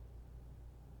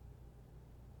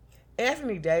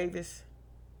Davis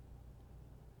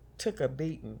took a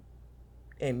beating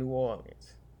in New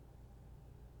Orleans.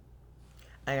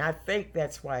 And I think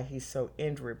that's why he's so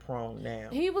injury prone now.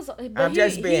 I'm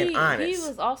just being honest. He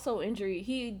was also injured.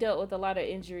 He dealt with a lot of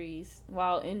injuries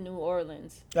while in New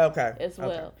Orleans. Okay. As well.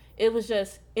 Okay. It was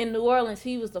just in New Orleans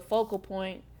he was the focal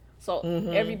point. So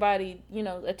everybody,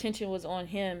 attention was on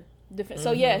him.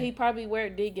 So yeah, he probably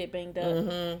did get banged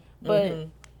up. But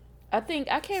I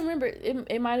can't remember.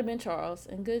 It might have been Charles.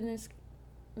 And goodness,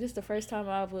 this is the first time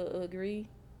I would agree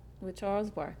with Charles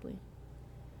Barkley.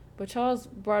 But Charles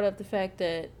brought up the fact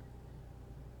that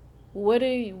what are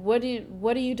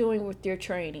you doing with your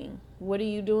training? What are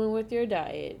you doing with your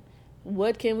diet?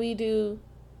 What can we do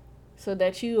so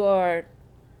that you are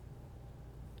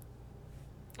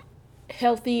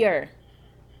healthier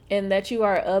and that you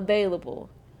are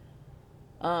available?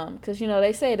 Because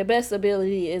they say the best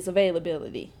ability is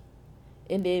availability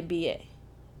in the NBA.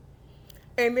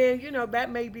 And then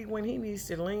that may be when he needs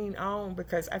to lean on,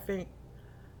 because I think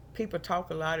people talk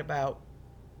a lot about,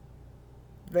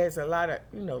 there's a lot of,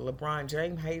 LeBron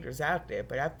James haters out there,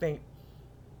 but I think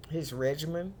his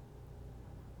regimen,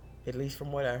 at least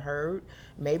from what I heard,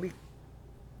 maybe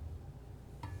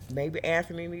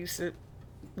Anthony needs to,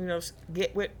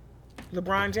 get with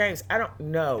LeBron James, I don't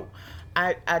know.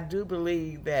 I do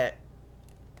believe that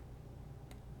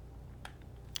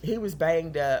he was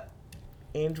banged up,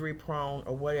 injury prone,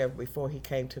 or whatever before he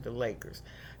came to the Lakers.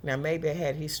 Now, maybe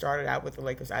had he started out with the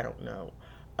Lakers, I don't know.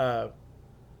 Uh,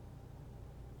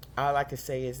 all I can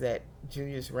say is that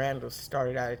Julius Randle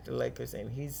started out at the Lakers,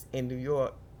 and he's in New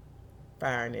York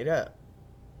firing it up.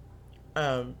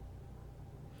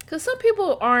 Because some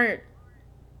people aren't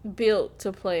built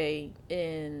to play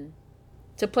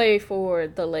for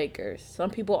the Lakers. Some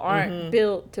people aren't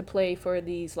built to play for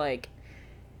these like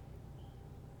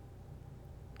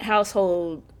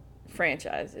household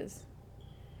franchises.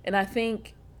 And I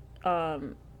think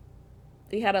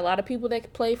they had a lot of people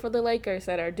that play for the Lakers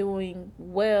that are doing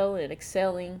well and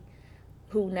excelling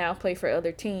who now play for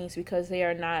other teams because they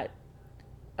are not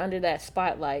under that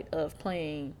spotlight of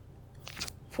playing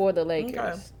for the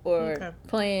Lakers or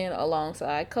playing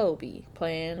alongside Kobe,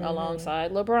 playing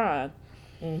alongside LeBron.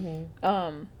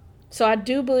 So I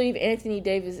do believe Anthony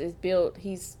Davis is built.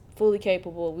 He's fully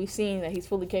capable. We've seen that he's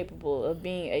fully capable of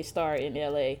being a star in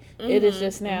LA. It is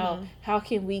just now, how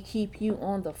can we keep you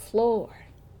on the floor?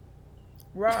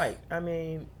 Right. I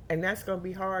mean, and that's going to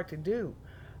be hard to do.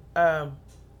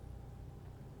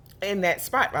 In that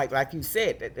spotlight, like you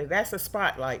said, that's a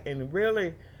spotlight. And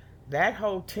really, that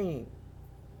whole team,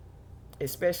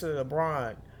 especially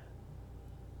LeBron,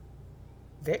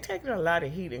 they're taking a lot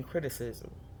of heat and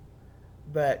criticism.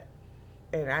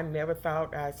 And I never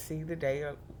thought I'd see the day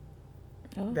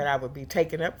that I would be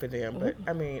taken up for them. But,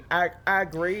 I mean, I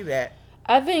agree that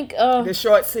I think the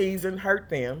short season hurt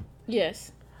them.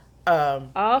 Yes. I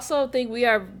also think we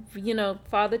are,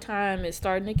 Father Time is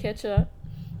starting to catch up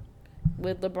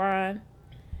with LeBron.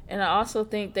 And I also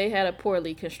think they had a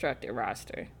poorly constructed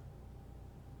roster.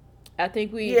 I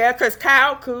think Yeah, because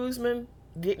Kyle Kuzma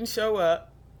didn't show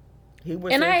up. He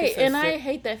was and I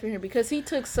hate that for him because he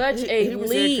took such a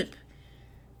leap,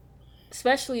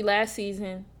 especially last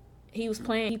season. He was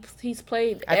playing. He's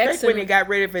played. I think when he got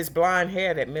rid of his blonde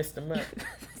hair, that messed him up.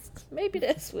 Maybe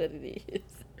that's what it is.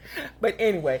 But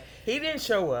anyway, he didn't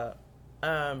show up.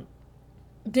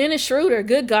 Dennis Schroeder,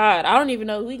 good God, I don't even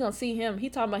know who we gonna see him. He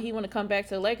talking about he want to come back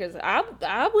to the Lakers.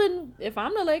 I wouldn't if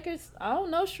I'm the Lakers. I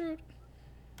don't know Schroeder.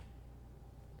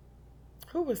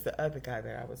 Who was the other guy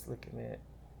that I was looking at?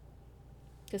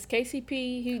 Because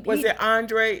KCP, it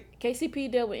Andre?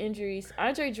 KCP dealt with injuries.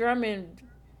 Andre Drummond,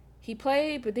 he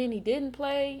played, but then he didn't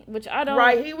play, which I don't.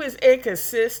 Right, he was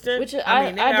inconsistent. Which they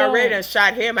already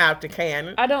shot him out the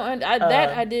cannon.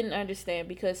 I didn't understand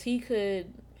because he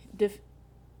could.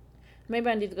 Maybe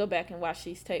I need to go back and watch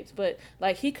these tapes, but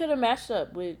like he could have matched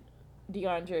up with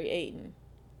DeAndre Ayton.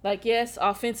 Like, yes,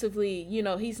 offensively,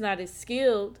 he's not as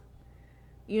skilled,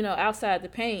 outside the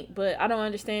paint, but I don't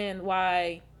understand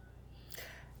why.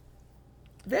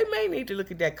 They may need to look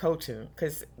at that coaching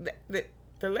because the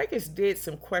Lakers did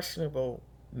some questionable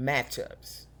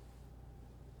matchups.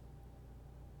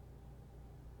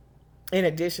 In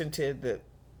addition to the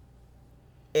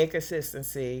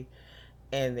inconsistency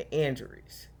and the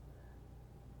injuries.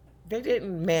 They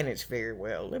didn't manage very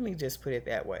well. Let me just put it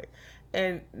that way.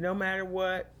 And no matter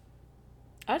what,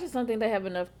 I just don't think they have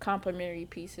enough complementary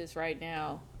pieces right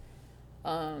now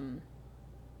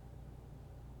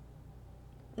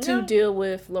to deal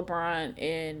with LeBron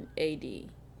and AD.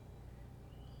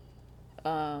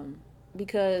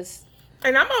 Because...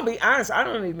 And I'm going to be honest, I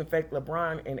don't even think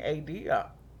LeBron and AD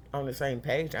are on the same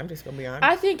page. I'm just going to be honest.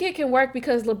 I think it can work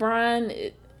because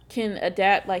LeBron can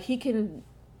adapt. Like, he can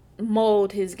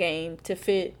mold his game to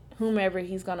fit whomever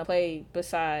he's going to play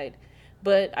beside.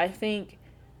 But I think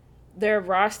their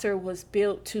roster was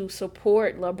built to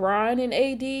support LeBron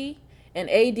and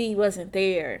AD wasn't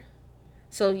there.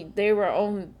 So they were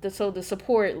on the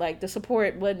support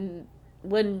wasn't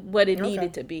what it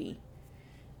needed to be.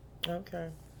 Okay.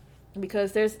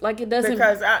 Because there's it doesn't.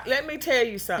 Because let me tell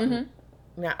you something.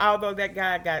 Now, although that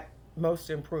guy got most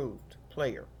improved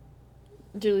player,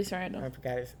 Julius Randle. I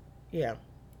forgot his. Yeah.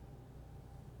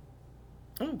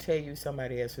 I'm gonna tell you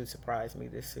somebody else who surprised me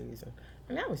this season,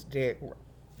 and that was Derrick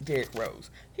Rose.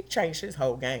 He changed his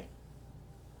whole game.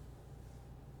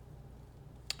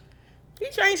 He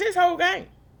changed his whole game.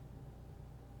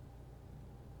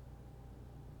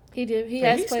 He did. He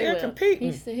has played well.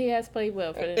 Competing. He has played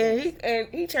well for them. And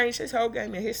he changed his whole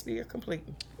game, and he's still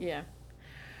competing. Yeah.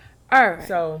 All right.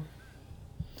 So,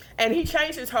 and he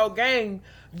changed his whole game.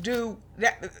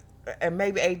 And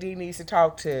maybe AD needs to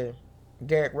talk to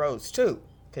Derrick Rose too,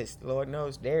 because Lord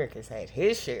knows Derrick has had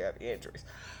his share of injuries.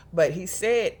 But he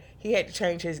said he had to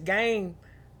change his game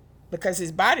because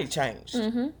his body changed.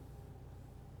 Mm-hmm.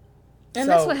 And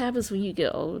that's what happens when you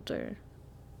get older.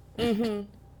 Mm-hmm.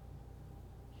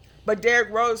 but Derrick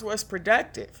Rose was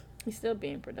productive. He's still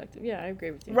being productive. Yeah, I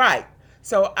agree with you. Right.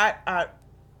 So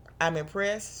I'm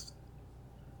impressed.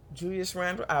 Julius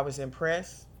Randle, I was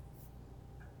impressed.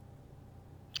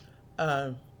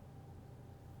 Um,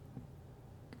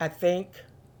 I think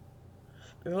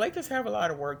the Lakers have a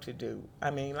lot of work to do. I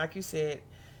mean, like you said,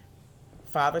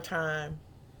 Father Time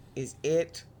is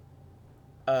it.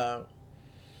 Uh,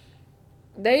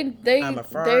 I'm a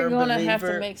firm they're gonna believer. have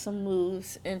to make some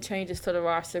moves and changes to the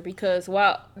roster because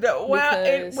but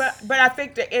I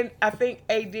think I think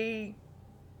AD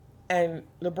and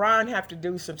LeBron have to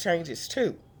do some changes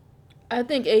too. I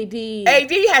think AD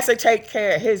has to take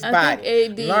care of his body,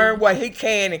 learn what he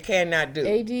can and cannot do.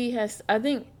 I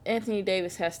think Anthony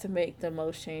Davis has to make the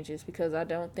most changes because I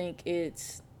don't think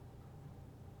it's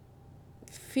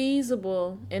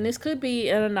feasible, and this could be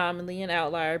an anomaly, an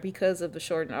outlier because of the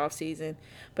shortened off season.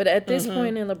 But at this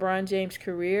point in LeBron James'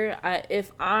 career,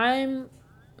 if I'm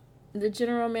the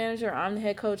general manager, I'm the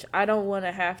head coach, I don't want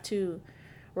to have to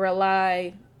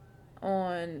rely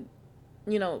on,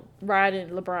 riding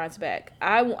LeBron's back.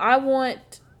 I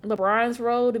want LeBron's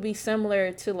role to be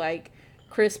similar to like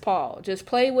Chris Paul. Just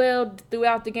play well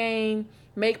throughout the game,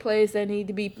 make plays that need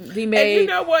to be made. And you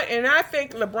know what? And I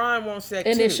think LeBron wants that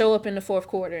and too. then show up in the fourth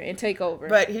quarter and take over.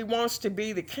 But he wants to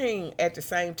be the king at the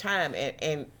same time,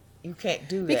 and you can't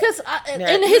do that. Because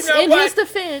in his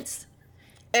defense...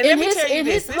 And let me tell you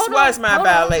this was my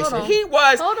violation.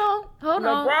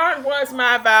 LeBron was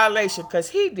my violation because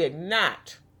he did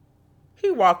not. He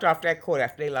walked off that court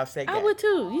after they lost that game. I would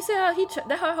too. You see how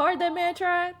hard that man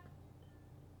tried?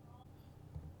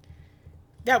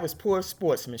 That was poor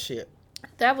sportsmanship.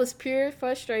 That was pure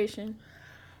frustration.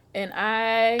 And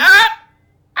I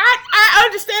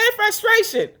understand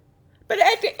frustration. But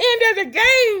at the end of the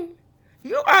game,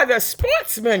 you are the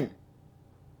sportsman.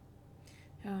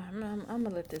 I'm gonna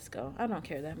let this go. I don't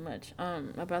care that much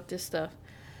about this stuff.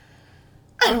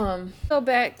 Go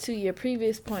back to your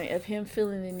previous point of him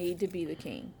feeling the need to be the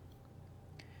king.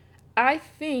 I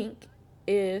think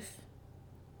if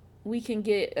we can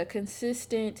get a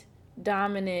consistent,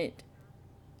 dominant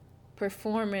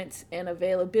performance and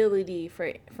availability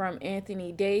from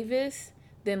Anthony Davis,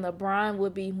 then LeBron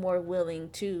would be more willing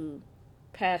to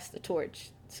pass the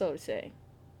torch, so to say.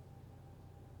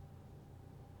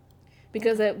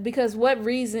 Because what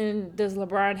reason does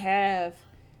LeBron have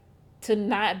to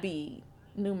not be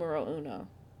numero uno?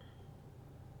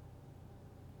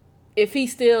 If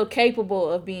he's still capable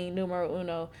of being numero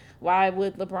uno, why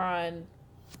would LeBron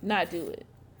not do it?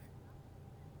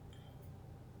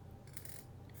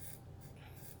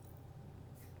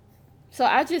 So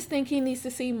I just think he needs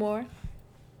to see more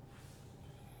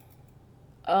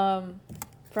from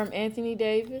Anthony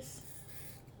Davis,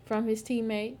 from his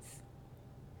teammates,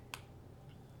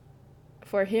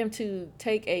 for him to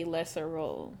take a lesser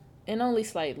role, and only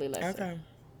slightly lesser.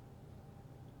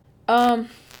 Okay.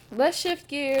 Let's shift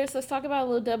gears. Let's talk about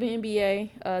a little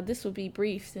WNBA. This will be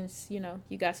brief since,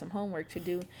 you got some homework to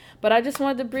do. But I just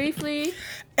wanted to briefly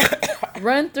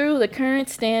run through the current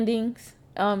standings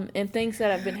and things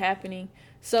that have been happening.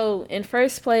 So, in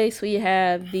first place, we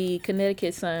have the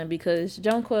Connecticut Sun because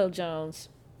Jonquel Jones,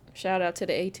 shout out to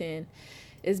the A-10,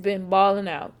 has been balling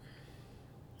out.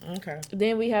 Okay.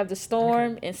 Then we have the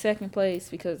Storm in second place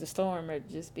because the Storm are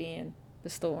just being the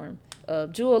Storm.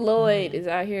 Jewel Lloyd is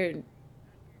out here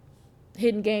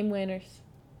hitting game winners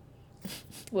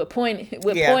with point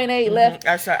 0.8 left.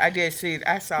 I did see it.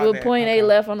 I saw with that. 0.8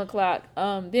 left on the clock.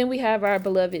 Then we have our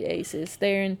beloved Aces.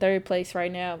 They're in third place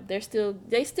right now. They still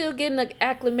getting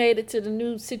acclimated to the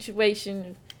new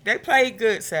situation. They played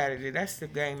good Saturday. That's the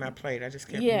game I played. I just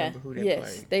can't remember who they played.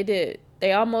 Yes, they did.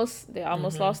 They almost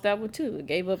lost that one too. They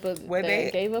gave up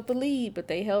a lead, but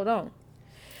they held on.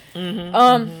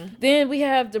 Then we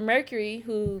have the Mercury,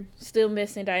 who still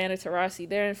missing Diana Taurasi.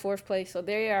 They're in fourth place, so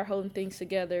they are holding things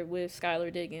together with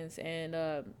Skylar Diggins and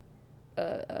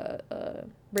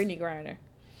Brittany Griner.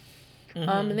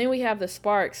 And then we have the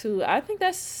Sparks, who I think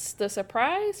that's the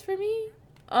surprise for me,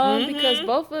 because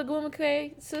both of the Gwen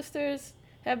McKay sisters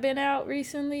have been out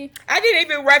recently. I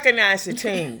didn't even recognize the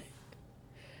team.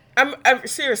 I'm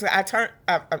seriously.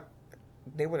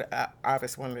 They were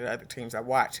obviously one of the other teams I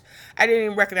watched. I didn't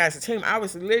even recognize the team. I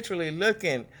was literally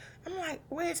looking. I'm like,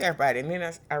 where's everybody? And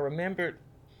then I remembered.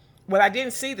 Well, I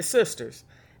didn't see the sisters,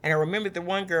 and I remembered the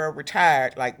one girl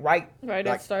retired, right at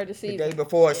the start of the season, the day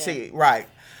before. Right.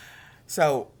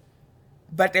 So,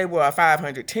 but they were a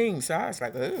 500 team, so I was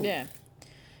like, ooh. Yeah.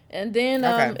 And then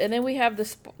we have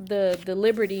the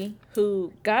Liberty,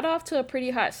 who got off to a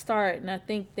pretty hot start, and I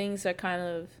think things are kind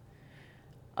of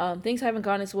Things haven't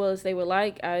gone as well as they would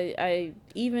like. I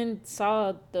even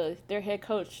saw their head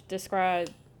coach describe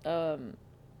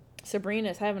Sabrina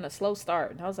as having a slow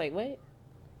start, and I was like, wait,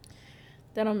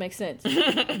 that don't make sense.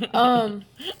 And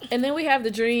then we have the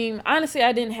Dream. Honestly,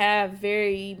 I didn't have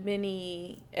very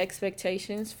many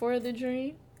expectations for the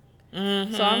Dream.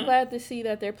 Mm-hmm. So I'm glad to see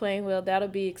that they're playing well. That'll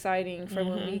be exciting for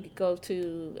when we go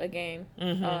to a game.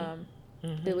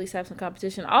 At least have some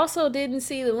competition. Also, didn't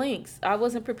see the Lynx. I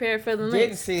wasn't prepared for the Lynx.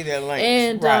 Didn't see the Lynx.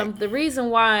 And right. The reason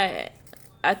why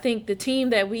I think the team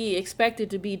that we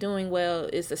expected to be doing well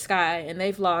is the Sky, and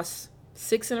they've lost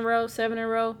 7 in a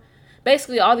row.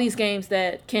 Basically, all these games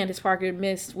that Candace Parker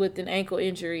missed with an ankle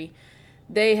injury,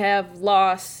 they have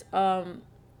lost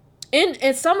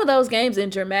in some of those games in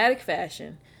dramatic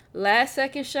fashion. Last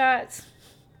second shots.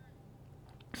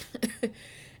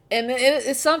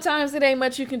 And sometimes it ain't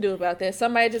much you can do about that.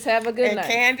 Somebody just have a good night.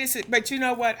 And Candace, but you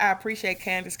know what? I appreciate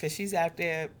Candace because she's out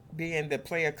there being the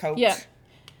player coach. Yeah.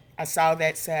 I saw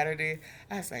that Saturday.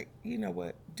 I was like, you know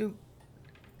what? You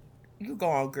go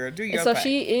on, girl. Do your thing. So thing.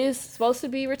 she is supposed to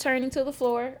be returning to the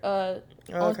floor on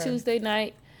Tuesday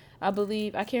night. I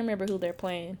believe. I can't remember who they're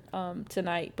playing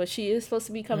tonight, but she is supposed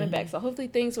to be coming back. So hopefully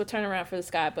things will turn around for the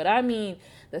Sky. But I mean,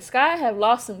 the Sky have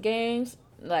lost some games.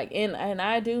 And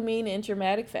I do mean in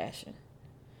dramatic fashion.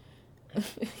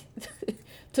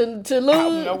 to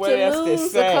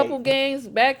lose a couple games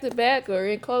back to back or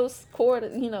in close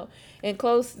in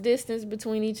close distance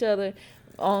between each other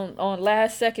on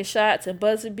last second shots and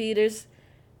buzzer beaters.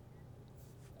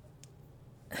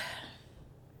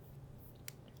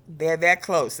 They're that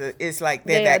close. It's like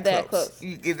they're that close.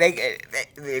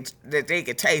 They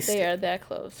can taste it. They are that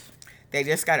close. They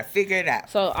just got to figure it out.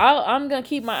 So I'm going to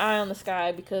keep my eye on the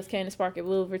Sky because Candace Parker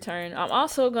will return. I'm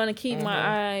also going to keep my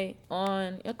eye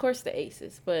on, of course, the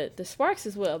Aces, but the Sparks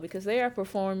as well because they are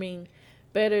performing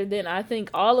better than I think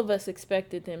all of us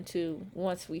expected them to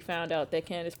once we found out that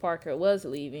Candace Parker was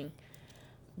leaving.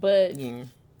 But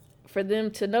for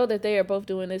them to know that they are both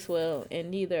doing this well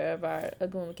and neither of our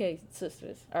Aguma K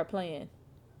sisters are playing,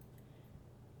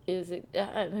 it's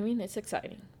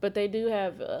exciting. But they do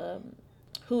have...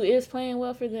 who is playing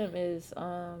well for them is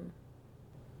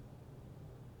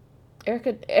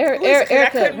Erica. Erica.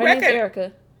 Her name's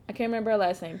Erica. I can't remember her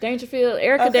last name. Dangerfield.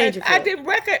 Erica Dangerfield. I didn't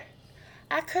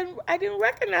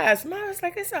recognize. I was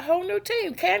like, it's a whole new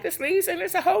team. Candace leaves, and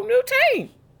it's a whole new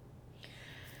team.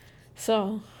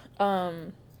 So,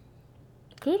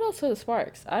 kudos to the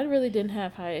Sparks. I really didn't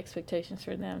have high expectations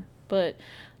for them, but.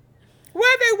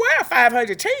 Well, they were a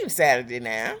 500 team Saturday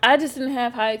now. I just didn't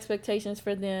have high expectations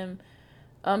for them.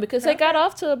 Because they got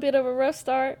off to a bit of a rough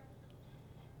start.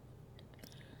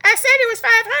 I said it was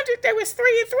 500. They was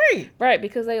 3-3. Right,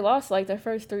 because they lost their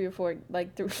first 3 or 4,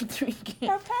 three games.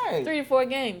 Okay. 3 to 4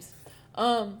 games.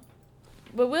 But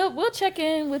we'll check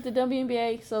in with the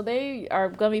WNBA. So they are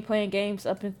gonna be playing games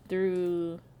up and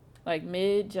through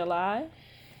mid-July.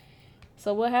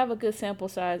 So we'll have a good sample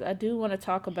size. I do want to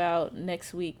talk about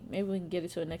next week. Maybe we can get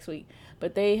into it next week.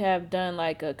 But they have done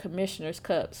a Commissioner's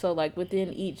Cup. So within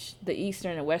the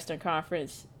Eastern and Western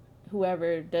Conference,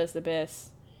 whoever does the best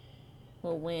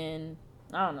will win.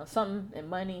 I don't know, something and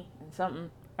money and something.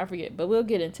 I forget. But we'll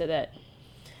get into that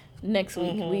next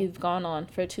week. We've gone on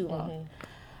for too long.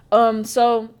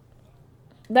 So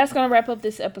that's going to wrap up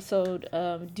this episode.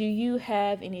 Do you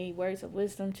have any words of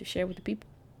wisdom to share with the people?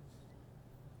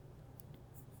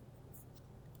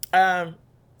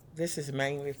 This is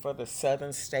mainly for the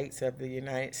southern states of the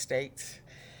United States.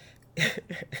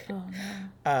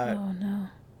 Oh no.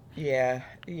 Yeah.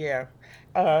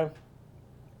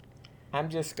 I'm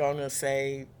just gonna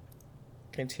say,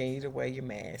 continue to wear your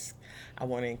mask. I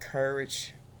want to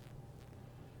encourage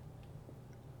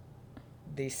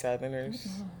these Southerners,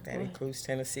 that includes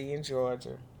Tennessee and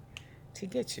Georgia, to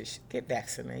get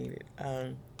vaccinated.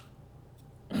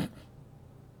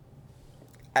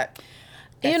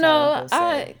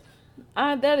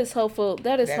 That is hopeful.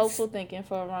 That's hopeful thinking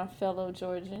for my fellow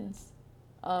Georgians,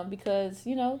 because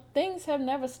things have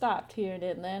never stopped here in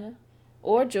Atlanta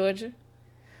or Georgia.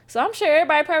 So I'm sure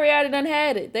everybody probably already done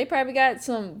had it. They probably got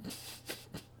some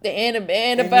the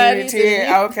antibodies.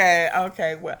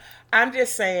 Okay. Well, I'm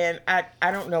just saying, I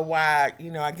don't know why,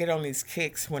 I get on these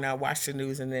kicks when I watch the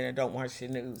news and then I don't watch the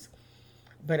news.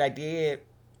 But I did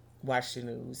watch the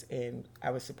news, and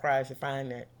I was surprised to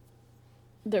find that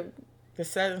the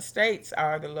southern states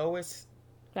are the lowest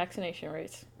vaccination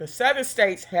rates. The southern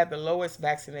states have the lowest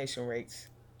vaccination rates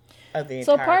of the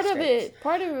entire So part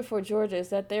of it for Georgia is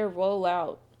that their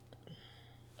rollout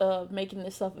of making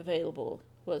this stuff available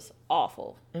was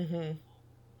awful.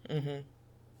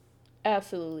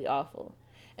 Absolutely awful.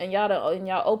 and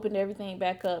y'all opened everything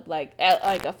back up, like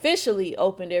officially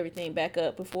opened everything back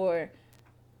up before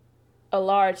a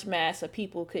large mass of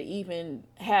people could even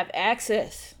have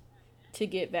access to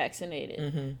get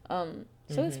vaccinated.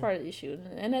 So it's part of the issue.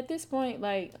 And at this point,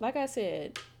 like I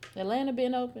said, Atlanta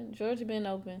been open, Georgia been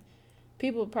open.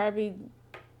 People probably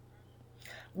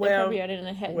they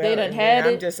done had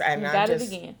it. Got it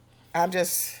again. I'm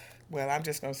just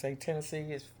gonna say Tennessee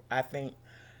is. I think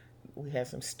we have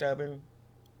some stubborn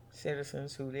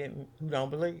citizens who don't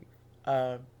believe.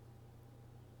 I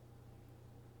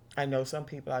know some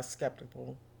people are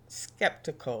skeptical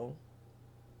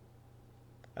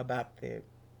about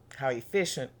how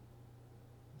efficient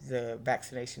the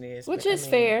vaccination is, which is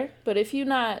fair. But if you're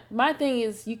not, my thing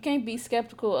is you can't be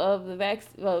skeptical of the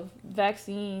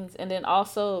vaccines and then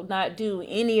also not do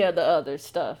any of the other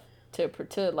stuff to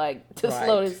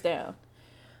slow this down.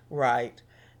 Right,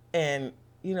 and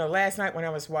last night when I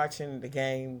was watching the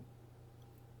game,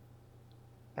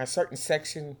 a certain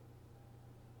section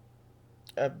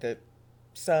of the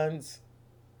Suns,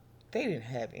 they didn't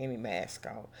have any mask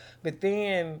on. But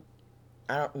then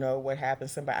I don't know what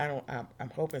happened. I'm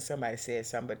hoping somebody said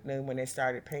something. But then when they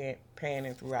started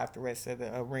panning throughout the rest of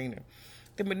the arena,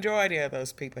 the majority of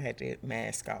those people had their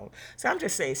mask on. So I'm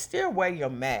just saying, still wear your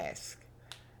mask.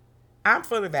 I'm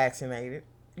fully vaccinated.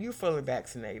 You're fully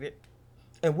vaccinated,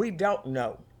 and we don't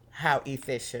know how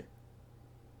efficient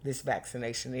this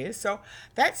vaccination is. So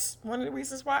that's one of the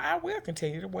reasons why I will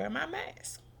continue to wear my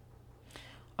mask.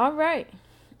 All right.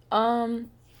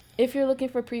 If you're looking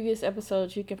for previous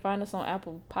episodes, you can find us on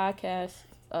Apple Podcasts,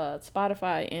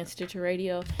 Spotify, and Stitcher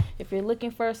Radio. If you're looking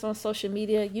for us on social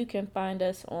media, you can find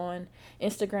us on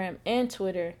Instagram and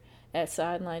Twitter at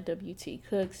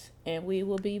SidelineWTCooks, and we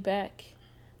will be back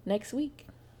next week.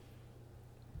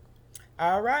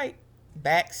 All right.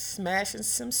 Back smashing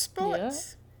some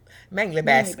sports. Yeah. Mainly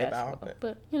basketball.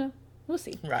 But, we'll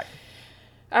see. Right.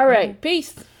 All right.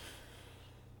 Peace.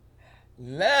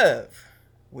 Love.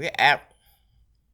 We're out.